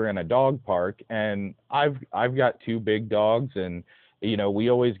together in a dog park. And I've got 2 big dogs, and We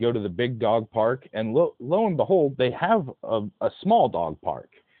always go to the big dog park, and lo and behold, they have a small dog park,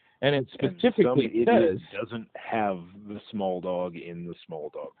 and it specifically says it doesn't have the small dog in the small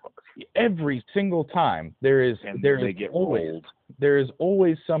dog park. Every single time there is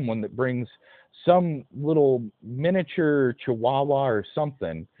always someone that brings some little miniature Chihuahua or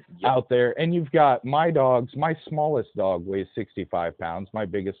something out there, and you've got my smallest dog weighs 65 pounds, my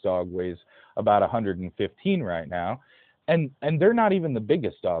biggest dog weighs about 115 right now, and they're not even the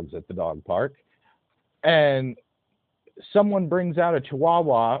biggest dogs at the dog park, and someone brings out a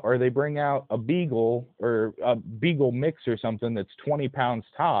Chihuahua, or they bring out a Beagle or a Beagle mix or something that's 20 pounds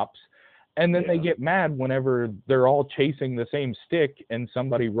tops, and then they get mad whenever they're all chasing the same stick and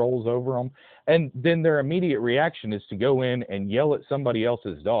somebody rolls over them. And then their immediate reaction is to go in and yell at somebody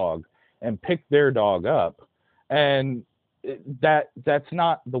else's dog and pick their dog up. And that's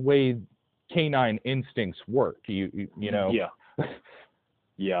not the way canine instincts work. You know.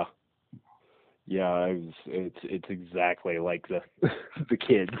 Yeah. It's exactly like the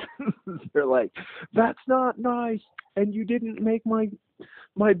kids. They're like, that's not nice, and you didn't make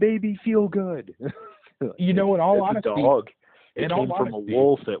my baby feel good. In all honesty, a dog. It came from a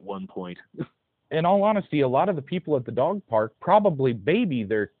wolf at one point. In all honesty, a lot of the people at the dog park probably baby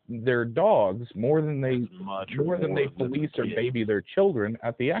their dogs more than they police or baby their children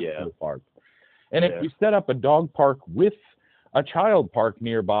at the actual park. And if you set up a dog park with a child park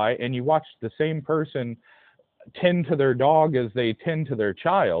nearby, and you watch the same person tend to their dog as they tend to their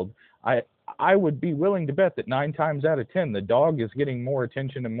child, I would be willing to bet that 9 times out of 10, the dog is getting more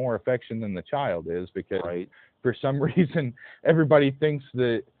attention and more affection than the child is, because for some reason, everybody thinks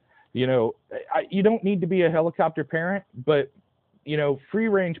that, you don't need to be a helicopter parent, but, free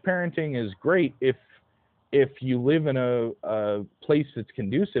range parenting is great if you live in a place that's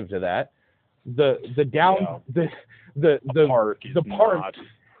conducive to that. The park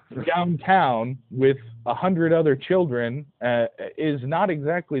downtown with 100 other children is not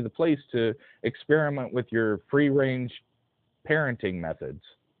exactly the place to experiment with your free range parenting methods.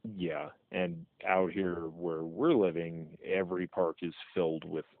 Yeah, and out here where we're living, every park is filled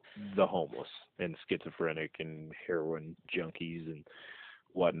with the homeless and schizophrenic and heroin junkies and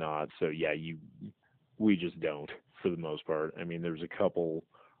whatnot. So we just don't, for the most part. I mean, there's a couple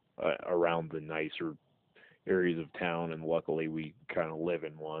around the nicer areas of town, and luckily we kind of live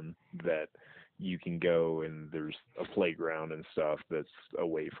in one that you can go and there's a playground and stuff that's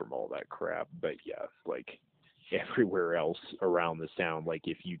away from all that crap. But like everywhere else around the town, like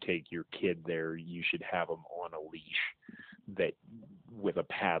if you take your kid there, you should have them on a leash with a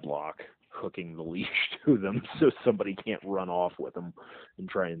padlock hooking the leash to them so somebody can't run off with them and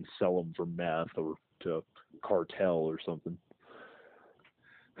try and sell them for meth or to cartel or something.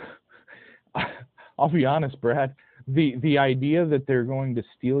 I'll be honest, Brad. The idea that they're going to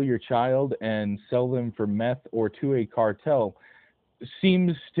steal your child and sell them for meth or to a cartel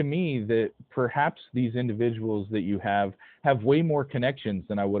seems to me that perhaps these individuals that you have way more connections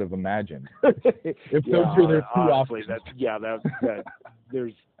than I would have imagined. If those are their two options. That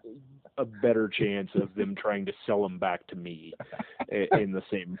there's a better chance of them trying to sell them back to me in the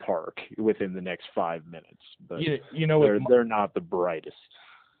same park within the next 5 minutes. But they're not the brightest.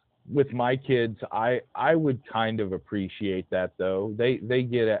 With my kids, I would kind of appreciate that, though. They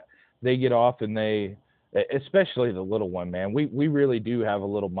get off, and they, especially the little one, man. We really do have a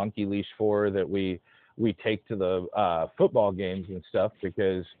little monkey leash for her that we take to the football games and stuff,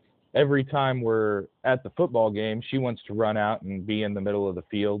 because every time we're at the football game, she wants to run out and be in the middle of the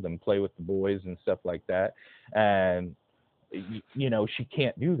field and play with the boys and stuff like that. And she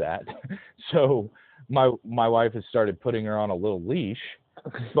can't do that. So my wife has started putting her on a little leash.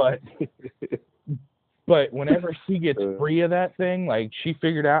 But whenever she gets free of that thing, like she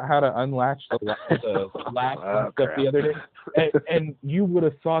figured out how to unlatch the latch and stuff the other day, and you would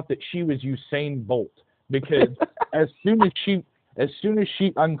have thought that she was Usain Bolt, because as soon as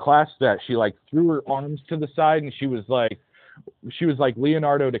she unclasped that, she like threw her arms to the side, and she was like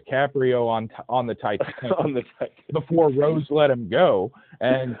Leonardo DiCaprio on the Titanic before Rose let him go,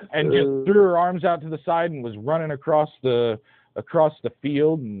 and just threw her arms out to the side and was running across the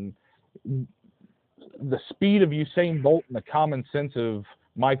field, and the speed of Usain Bolt and the common sense of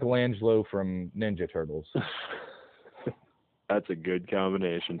Michelangelo from Ninja Turtles. That's a good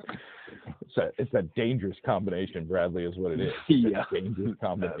combination. It's a dangerous combination, Bradley, is what it is. Yeah, a dangerous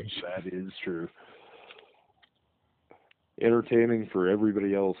combination. That is true. Entertaining for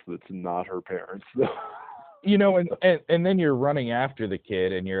everybody else that's not her parents, though. And then you're running after the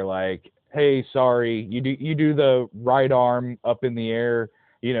kid, and you're like, hey, sorry, you do the right arm up in the air,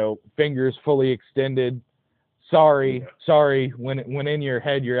 fingers fully extended. Sorry. When in your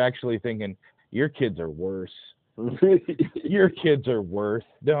head you're actually thinking your kids are worse. Your kids are worse.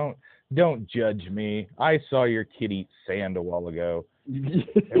 Don't judge me. I saw your kid eat sand a while ago.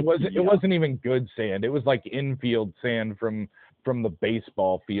 It wasn't even good sand. It was like infield sand from the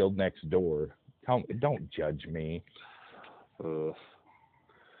baseball field next door. Don't judge me.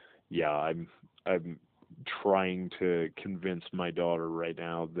 Yeah, I'm trying to convince my daughter right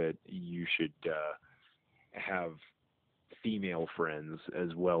now that you should have female friends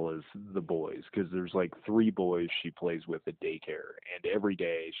as well as the boys, because there's like 3 boys she plays with at daycare, and every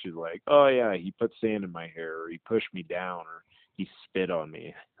day she's like, oh yeah, he put sand in my hair, or he pushed me down, or he spit on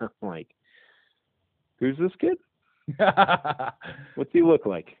me. I'm like, who's this kid? What's he look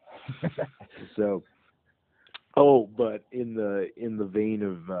like? So, but in the vein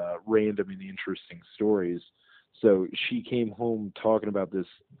of random and interesting stories, so she came home talking about this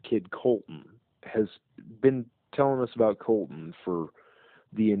kid Colton. Has been telling us about Colton for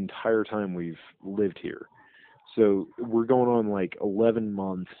the entire time we've lived here. So we're going on like 11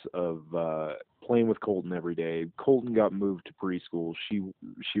 months of playing with Colton every day. Colton got moved to preschool. She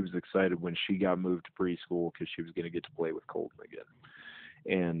was excited when she got moved to preschool because she was going to get to play with Colton again.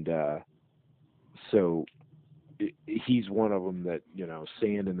 And so he's one of them that,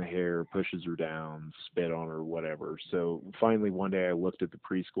 sand in the hair, pushes her down, spit on her, whatever. So finally one day I looked at the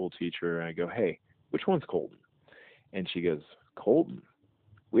preschool teacher and I go, hey, which one's Colton? And she goes, Colton?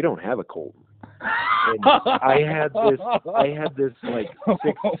 We don't have a Colton. And I had this like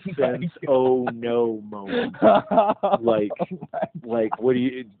sixth sense, oh no moment. Like what do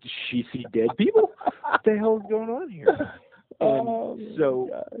you? She see dead people? What the hell is going on here?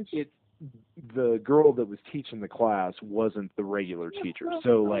 And the girl that was teaching the class wasn't the regular teacher.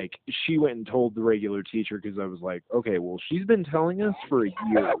 So like she went and told the regular teacher, because I was like, okay, well, she's been telling us for a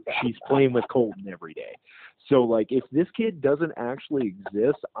year she's playing with Colton every day. So like if this kid doesn't actually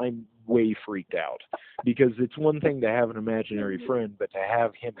exist, I'm way freaked out, because it's one thing to have an imaginary friend, but to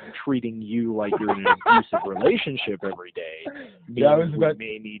have him treating you like you're in an abusive relationship every day means we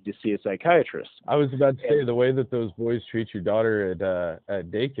may need to see a psychiatrist. I was about to say, the way that those boys treat your daughter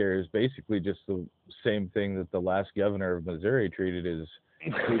at daycare is basically just the same thing that the last governor of Missouri treated as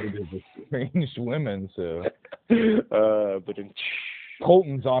estranged women. So, but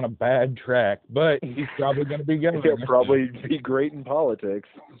Colton's on a bad track, but he's probably going to be governor. He'll probably be great in politics.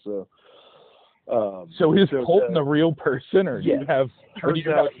 So is Colton a real person, or yes. do you have Turns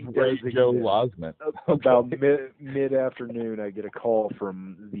out Joe Losment? About mid-afternoon, I get a call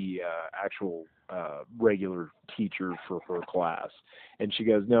from the actual regular teacher for her class, and she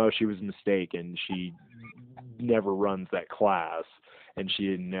goes, no, she was mistaken. She never runs that class, and she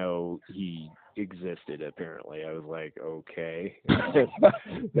didn't know he existed, apparently. I was like, okay.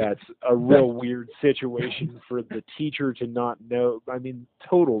 That's a real weird situation for the teacher to not know. I mean,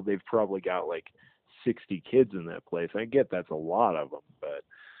 total, they've probably got like 60 kids in that place. I get that's a lot of them, but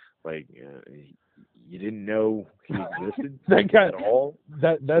like you didn't know he existed at all.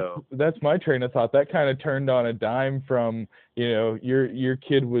 That's my train of thought. That kind of turned on a dime from, your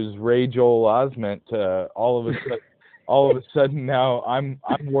kid was Ray Joel Osment to all of a sudden now I'm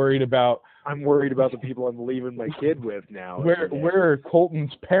worried about the people I'm leaving my kid with now. Where are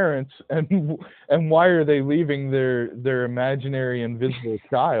Colton's parents, and why are they leaving their imaginary invisible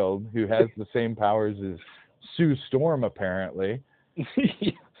child who has the same powers as Sue Storm, apparently?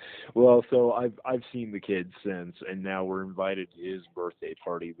 Well, so I've seen the kid since, and now we're invited to his birthday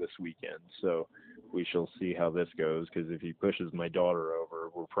party this weekend. So we shall see how this goes, because if he pushes my daughter over,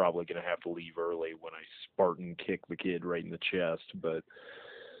 we're probably going to have to leave early when I Spartan kick the kid right in the chest. But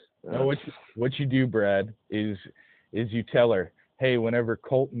no, what you do, Brad, is you tell her, hey, whenever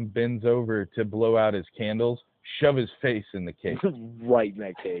Colton bends over to blow out his candles, shove his face in the cake. Right in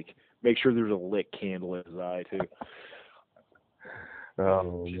that cake. Make sure there's a lit candle in his eye, too.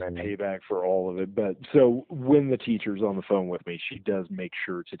 Just payback for all of it. But so when the teacher's on the phone with me, she does make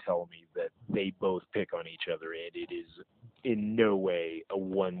sure to tell me that they both pick on each other, and it is in no way a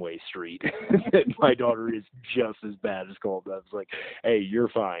one-way street. That my daughter is just as bad as Colton. I was like, hey, you're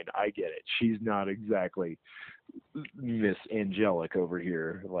fine. I get it. She's not exactly Miss Angelic over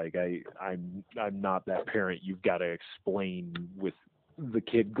here. Like I'm not that parent you've got to explain with the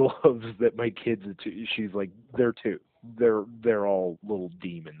kid gloves that my kids are two. She's like, they're two. They're all little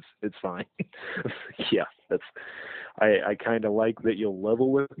demons. It's fine. Yeah, that's. I kind of like that you'll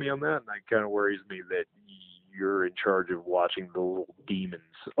level with me on that, and it kind of worries me that you're in charge of watching the little demons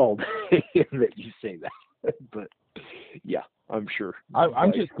all day, and that you say that. But yeah, I'm sure.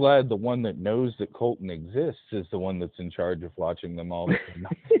 I'm just glad the one that knows that Colton exists is the one that's in charge of watching them all the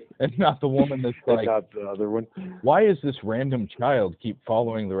time. and not the woman that's like, not the other one. why is this random child keep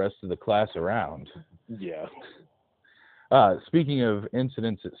following the rest of the class around? Yeah. Speaking of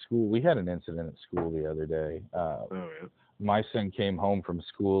incidents at school, we had an incident at school the other day. My son came home from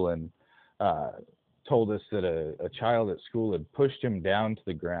school and told us that a child at school had pushed him down to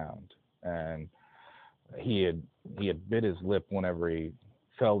the ground, and he had bit his lip whenever he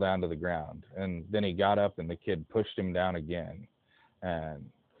fell down to the ground, and then he got up and the kid pushed him down again. And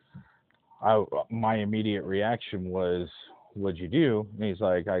my immediate reaction was, what'd you do? And he's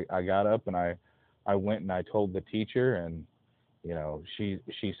like, I got up and I went and I told the teacher, and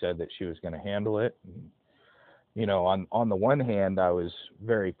she said that she was going to handle it. And, on the one hand, I was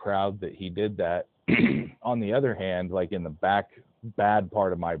very proud that he did that. On the other hand, like in the bad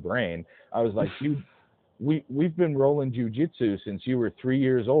part of my brain, I was like, we've been rolling jujitsu since you were 3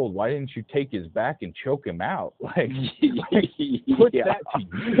 years old. Why didn't you take his back and choke him out? Like put that to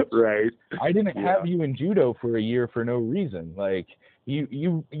use. Right. I didn't have you in judo for a year for no reason. Like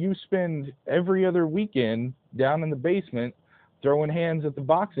you spend every other weekend down in the basement throwing hands at the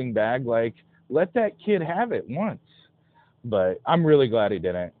boxing bag. Like, let that kid have it once. But I'm really glad he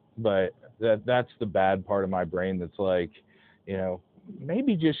didn't. But that's the bad part of my brain that's like,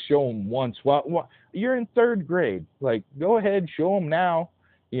 maybe just show him once. Well, you're in third grade. Like, go ahead, show them now,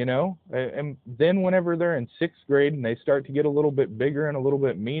 and then whenever they're in sixth grade and they start to get a little bit bigger and a little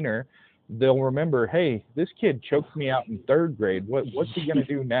bit meaner, they'll remember, hey, this kid choked me out in third grade. What's he going to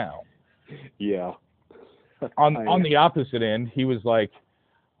do now? Yeah. On the opposite end, he was like,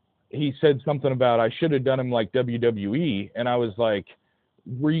 he said something about, I should have done him like WWE. And I was like,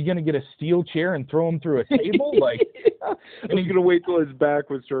 were you going to get a steel chair and throw him through a table? Like, and he's going to wait till his back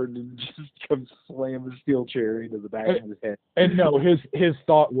was turned and just come slam the steel chair into the back of his head. And no, his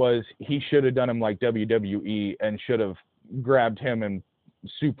thought was he should have done him like WWE and should have grabbed him and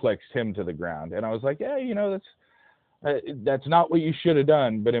suplexed him to the ground. And I was like, yeah, that's not what you should have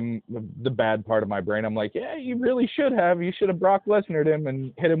done. But in the bad part of my brain, I'm like, yeah, you really should have. You should have Brock Lesnar'd him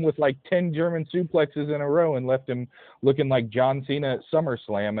and hit him with like 10 German suplexes in a row and left him looking like John Cena at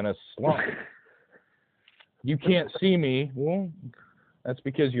SummerSlam in a slump. You can't see me. Well, that's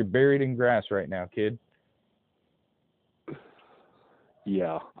because you're buried in grass right now, kid.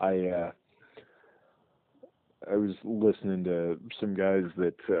 Yeah, I was listening to some guys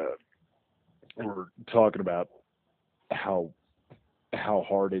that were talking about how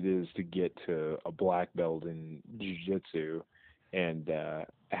hard it is to get to a black belt in jiu-jitsu, and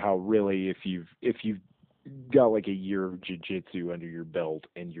how really if you've got like a year of jiu-jitsu under your belt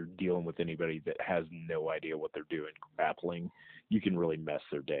and you're dealing with anybody that has no idea what they're doing grappling, you can really mess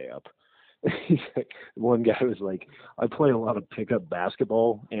their day up. One guy was like, I play a lot of pickup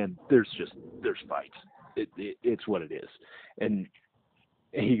basketball and there's fights. It's what it is. And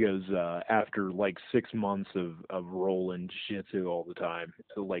he goes, after like 6 months of rolling jiu-jitsu all the time,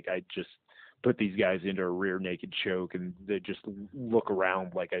 like I just put these guys into a rear naked choke and they just look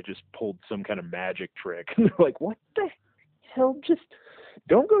around like I just pulled some kind of magic trick. And they're like, what the hell? Just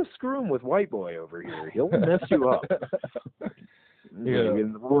don't go screwing with white boy over here. He'll mess you up. Yeah.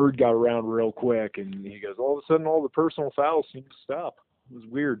 And the word got around real quick, and he goes, all of a sudden all the personal fouls seemed to stop. It was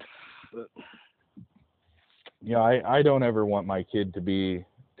weird. But yeah, I don't ever want my kid to be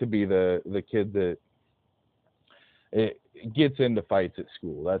the kid that it gets into fights at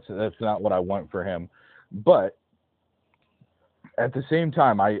school. That's not what I want for him. But at the same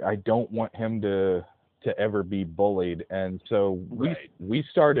time, I don't want him to ever be bullied. And so we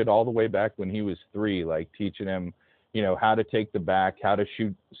started all the way back when he was 3, like teaching him, how to take the back, how to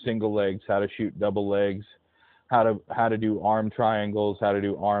shoot single legs, how to shoot double legs, how to do arm triangles, how to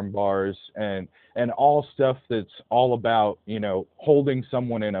do arm bars, and all stuff that's all about, holding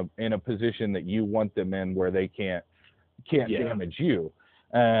someone in a position that you want them in where they can't damage you,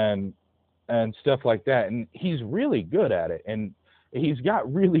 and stuff like that. And he's really good at it, and he's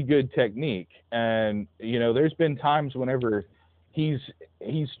got really good technique. And there's been times whenever he's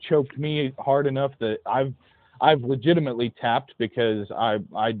choked me hard enough that I've legitimately tapped, because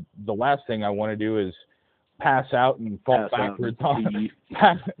the last thing I want to do is pass out and fall backwards on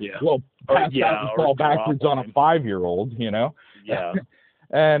pass out and fall backwards on a 5-year-old, Yeah.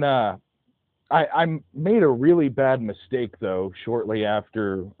 And I made a really bad mistake though shortly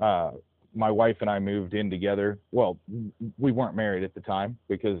after my wife and I moved in together. Well, we weren't married at the time,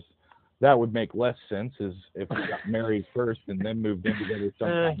 because that would make less sense as if we got married first and then moved in together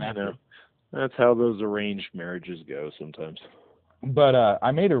sometime after. That's how those arranged marriages go sometimes. But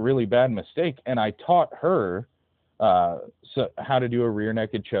I made a really bad mistake, and I taught her how to do a rear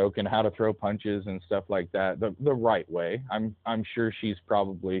naked choke and how to throw punches and stuff like that the right way. I'm sure she's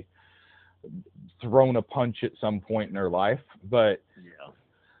probably thrown a punch at some point in her life, but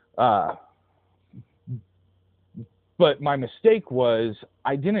but my mistake was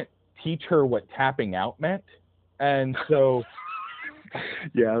I didn't teach her what tapping out meant, and so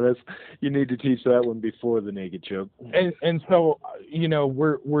yeah, you need to teach that one before the naked choke. And so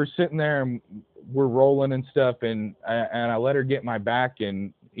we're sitting there and we're rolling and stuff, and I let her get my back,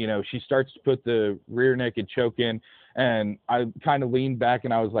 and she starts to put the rear naked choke in, and I kind of leaned back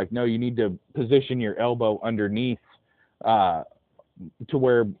and I was like, no, you need to position your elbow underneath to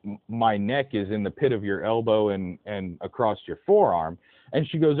where my neck is in the pit of your elbow and across your forearm. And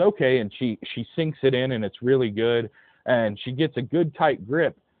she goes, okay, and she sinks it in, and it's really good, and she gets a good tight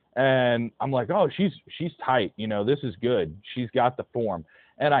grip, and I'm like, oh, she's tight, this is good, she's got the form.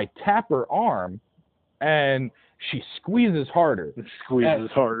 And I tap her arm, and she squeezes harder.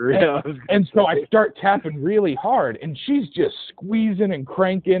 And so I start tapping really hard, and she's just squeezing and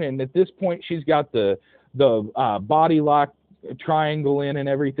cranking, and at this point she's got the body lock triangle in and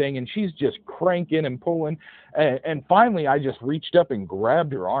everything, and she's just cranking and pulling, and finally I just reached up and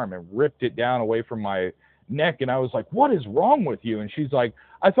grabbed her arm and ripped it down away from my neck, and I was like, what is wrong with you? And she's like,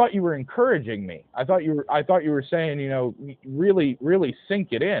 I thought you were encouraging me. I thought you were saying, really, really sink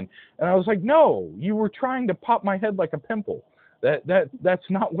it in. And I was like, no, you were trying to pop my head like a pimple. That's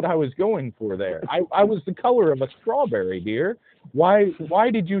not what I was going for there. I was the color of a strawberry, dear. Why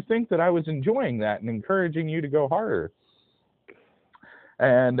did you think that I was enjoying that and encouraging you to go harder?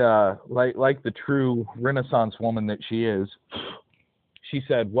 And like the true Renaissance woman that she is, she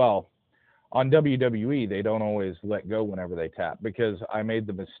said, well, on WWE, they don't always let go whenever they tap, because I made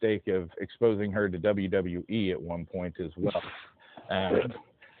the mistake of exposing her to WWE at one point as well. And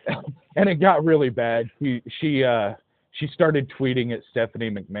it got really bad. She started tweeting at Stephanie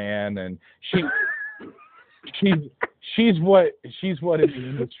McMahon, and she's what in the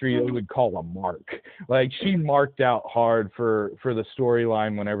industry they would call a mark. Like, she marked out hard for the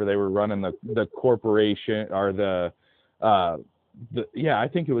storyline whenever they were running the corporation, or I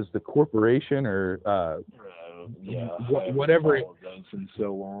think it was the corporation, or whatever it, in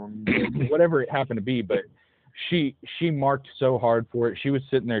so long. whatever it happened to be. But she marked so hard for it. She was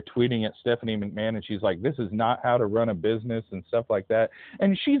sitting there tweeting at Stephanie McMahon, and she's like, this is not how to run a business and stuff like that.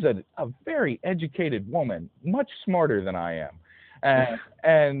 And she's a very educated woman, much smarter than I am.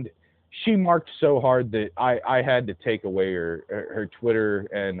 And she marked so hard that I had to take away her Twitter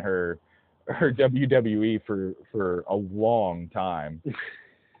and her WWE for a long time.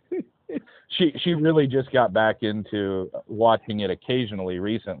 She really just got back into watching it occasionally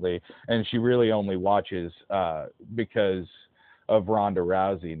recently, and she really only watches because of Ronda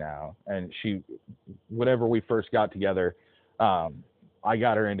Rousey now. And whenever we first got together, I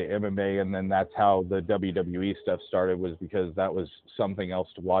got her into MMA, and then that's how the WWE stuff started, was because that was something else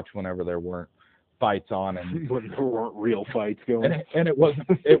to watch whenever there weren't fights on, and when there weren't real fights going. And it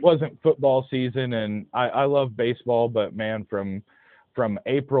wasn't football season, and I love baseball, but man, from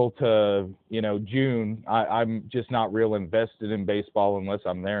April to June, I'm just not real invested in baseball unless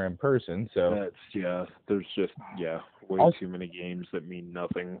I'm there in person. So there's just way too many games that mean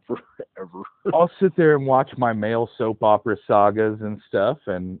nothing forever. I'll sit there and watch my male soap opera sagas and stuff,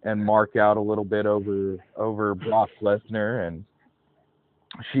 and mark out a little bit over Brock Lesnar, and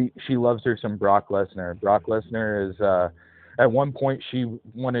she loves her some Brock Lesnar. Brock Lesnar is at one point she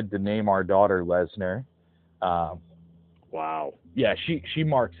wanted to name our daughter Lesnar. Wow. Yeah, she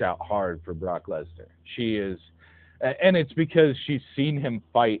marks out hard for Brock Lesnar. She is, and it's because she's seen him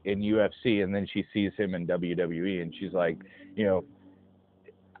fight in UFC, and then she sees him in WWE, and she's like,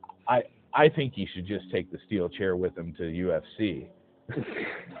 I think he should just take the steel chair with him to UFC.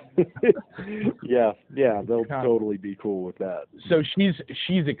 yeah, they'll totally be cool with that. So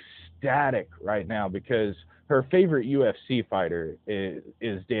she's ecstatic right now because her favorite UFC fighter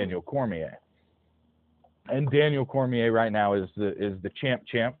is Daniel Cormier. And Daniel Cormier right now is the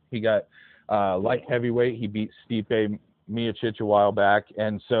champ. He got light heavyweight. He beat Stipe Miocic a while back,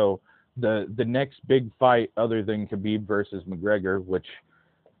 and so the next big fight other than Khabib versus McGregor, which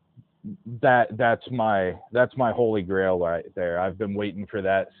that's my holy grail right there. I've been waiting for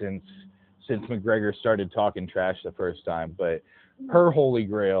that since McGregor started talking trash the first time. But her holy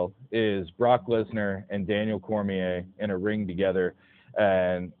grail is Brock Lesnar and Daniel Cormier in a ring together,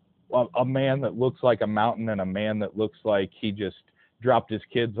 and a man that looks like a mountain and a man that looks like he just dropped his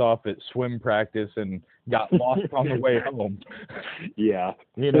kids off at swim practice and got lost on the way home. Yeah.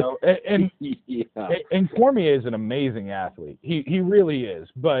 And Cormier is an amazing athlete. He really is.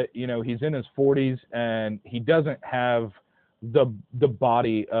 But, he's in his 40s and he doesn't have the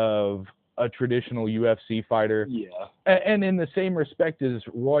body of a traditional UFC fighter. Yeah. And in the same respect as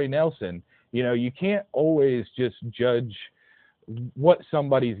Roy Nelson, you know, you can't always just judge what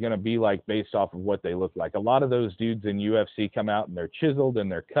somebody's going to be like based off of what they look like. A lot of those dudes in UFC come out and they're chiseled and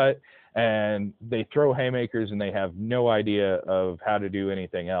they're cut and they throw haymakers and they have no idea of how to do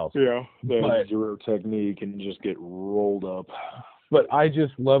anything else. Yeah. They But- have zero technique and just get rolled up. But I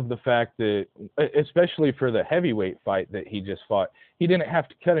just love the fact that, especially for the heavyweight fight that he just fought, he didn't have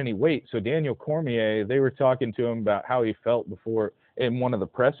to cut any weight. So Daniel Cormier, they were talking to him about how he felt before in one of the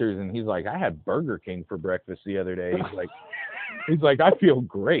pressers, and he's like, I had Burger King for breakfast the other day. He's like, I feel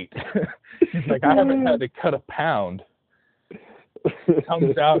great. He's like, I haven't had to cut a pound.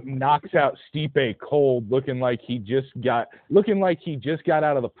 Comes out and knocks out Stipe cold, looking like he just got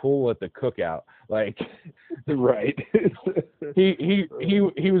out of the pool at the cookout. Like, Right. he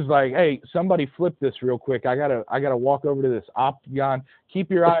was like, hey, somebody flip this real quick. I gotta walk over to this octagon. Keep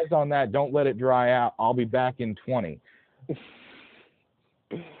your eyes on that. Don't let it dry out. I'll be back in 20.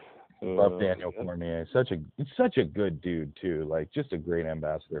 Love Daniel Cormier. Such a good dude too. Like, just a great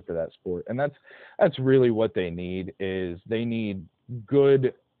ambassador for that sport. And that's really what they need. Is they need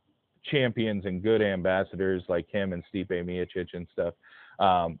good champions and good ambassadors like him and Stipe Miocic and stuff,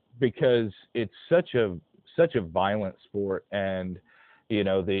 because it's such a violent sport. And you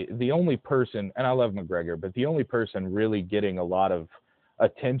know, the only person, and I love McGregor, but the only person really getting a lot of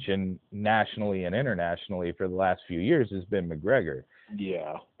attention nationally and internationally for the last few years has been McGregor.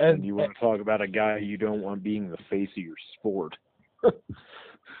 Yeah. And you want to talk about a guy you don't want being the face of your sport.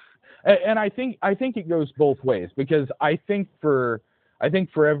 And I think it goes both ways, because I think for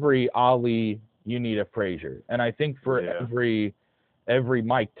every Ali you need a Frazier, and I think for every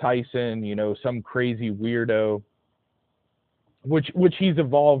Mike Tyson, you know, some crazy weirdo, which he's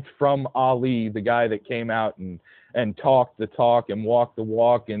evolved from Ali, the guy that came out and talked the talk and walked the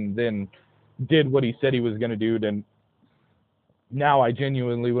walk and then did what he said he was going to do. Then now I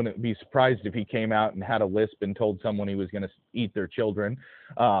genuinely wouldn't be surprised if he came out and had a lisp and told someone he was going to eat their children.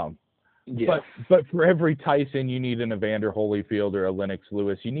 But for every Tyson, you need an Evander Holyfield or a Lennox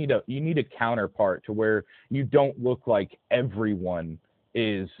Lewis. You need a counterpart to where you don't look like everyone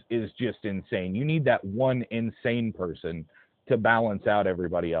is just insane. You need that one insane person to balance out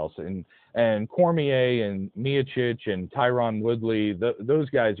everybody else. And Cormier and Miocic and Tyron Woodley, those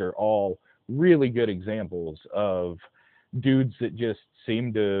guys are all really good examples of dudes that just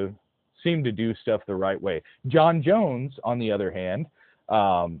seem to do stuff the right way. John Jones, on the other hand,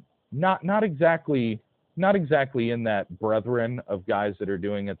 not exactly in that brethren of guys that are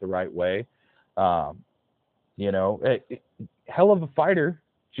doing it the right way. You know, hell of a fighter,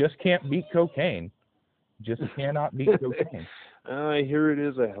 just can't beat cocaine. Just cannot beat cocaine. I hear it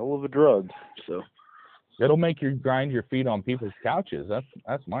is a hell of a drug. So it'll make you grind your feet on people's couches.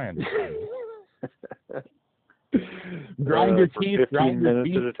 That's my understanding. Grind your teeth, grind your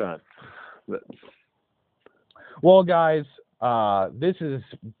feet. 15 minutes at a time. Well, guys, this has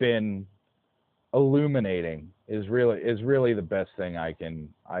been illuminating. Is really the best thing I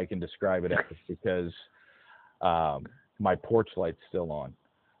can describe it as, because my porch light's still on.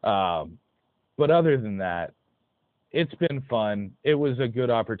 But other than that, it's been fun. It was a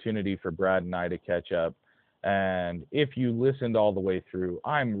good opportunity for Brad and I to catch up. And if you listened all the way through,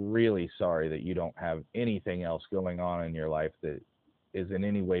 I'm really sorry that you don't have anything else going on in your life that is in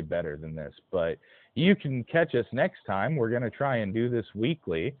any way better than this. But you can catch us next time. We're going to try and do this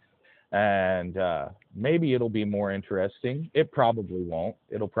weekly. And maybe it'll be more interesting. It probably won't.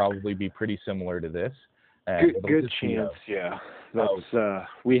 It'll probably be pretty similar to this. Good chance, yeah. That's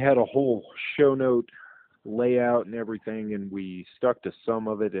we had a whole show note layout and everything, and we stuck to some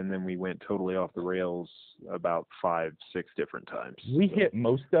of it, and then we went totally off the rails about 5-6 different times. We hit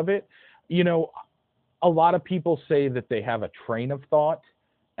most of it. You know, a lot of people say that they have a train of thought,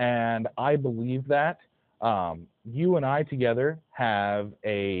 and I believe that. You and I together have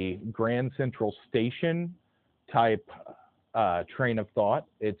a Grand Central Station type train of thought.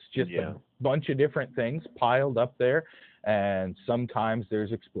 It's just a bunch of different things piled up there, and sometimes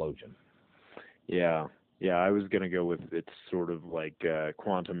there's explosion. Yeah, I was going to go with, it's sort of like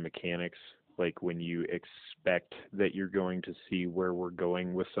quantum mechanics, like when you expect that you're going to see where we're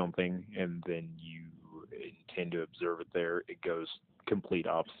going with something, and then you intend to observe it there, it goes complete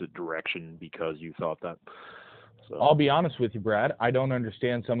opposite direction because you thought that. So. I'll be honest with you, Brad. I don't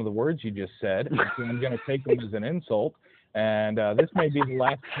understand some of the words you just said. So I'm going to take them as an insult. And this may be the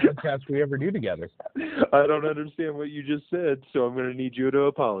last podcast we ever do together. I don't understand what you just said, so I'm going to need you to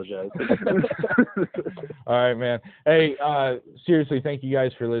apologize. All right, man. Hey, seriously, thank you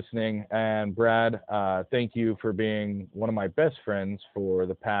guys for listening. And Brad, thank you for being one of my best friends for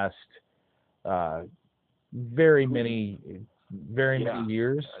the past very many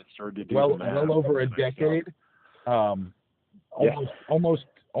years, I started to do the math, well over a and I decade,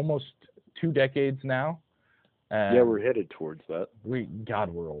 almost 2 decades now. And yeah, we're headed towards that.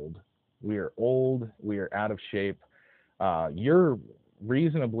 we're old. We are old. We are out of shape. You're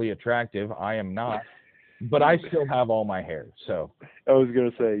reasonably attractive. I am not, but I still have all my hair. So I was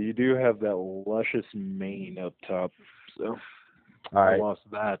gonna say you do have that luscious mane up top, so I lost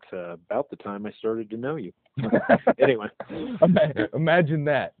that about the time I started to know you. Anyway, imagine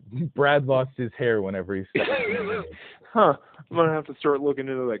that. Brad lost his hair whenever he started. Huh? I'm gonna have to start looking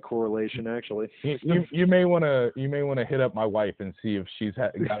into that correlation. Actually, you may want to hit up my wife and see if she's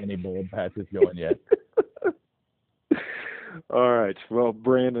got any bald patches going yet. All right. Well,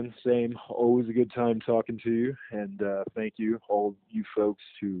 Brandon, same. Always a good time talking to you, and thank you, all you folks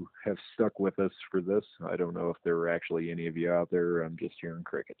who have stuck with us for this. I don't know if there are actually any of you out there. I'm just hearing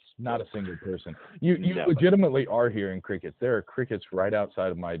crickets. Not a single person. You No. legitimately are hearing crickets. There are crickets right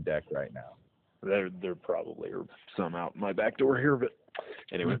outside of my deck right now. There probably are some out my back door here, but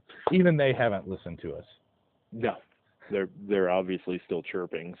anyway. Even they haven't listened to us. No, they're obviously still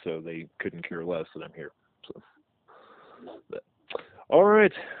chirping, so they couldn't care less that I'm here. So, but, all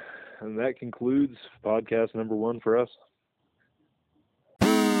right, and that concludes podcast number 1 for us.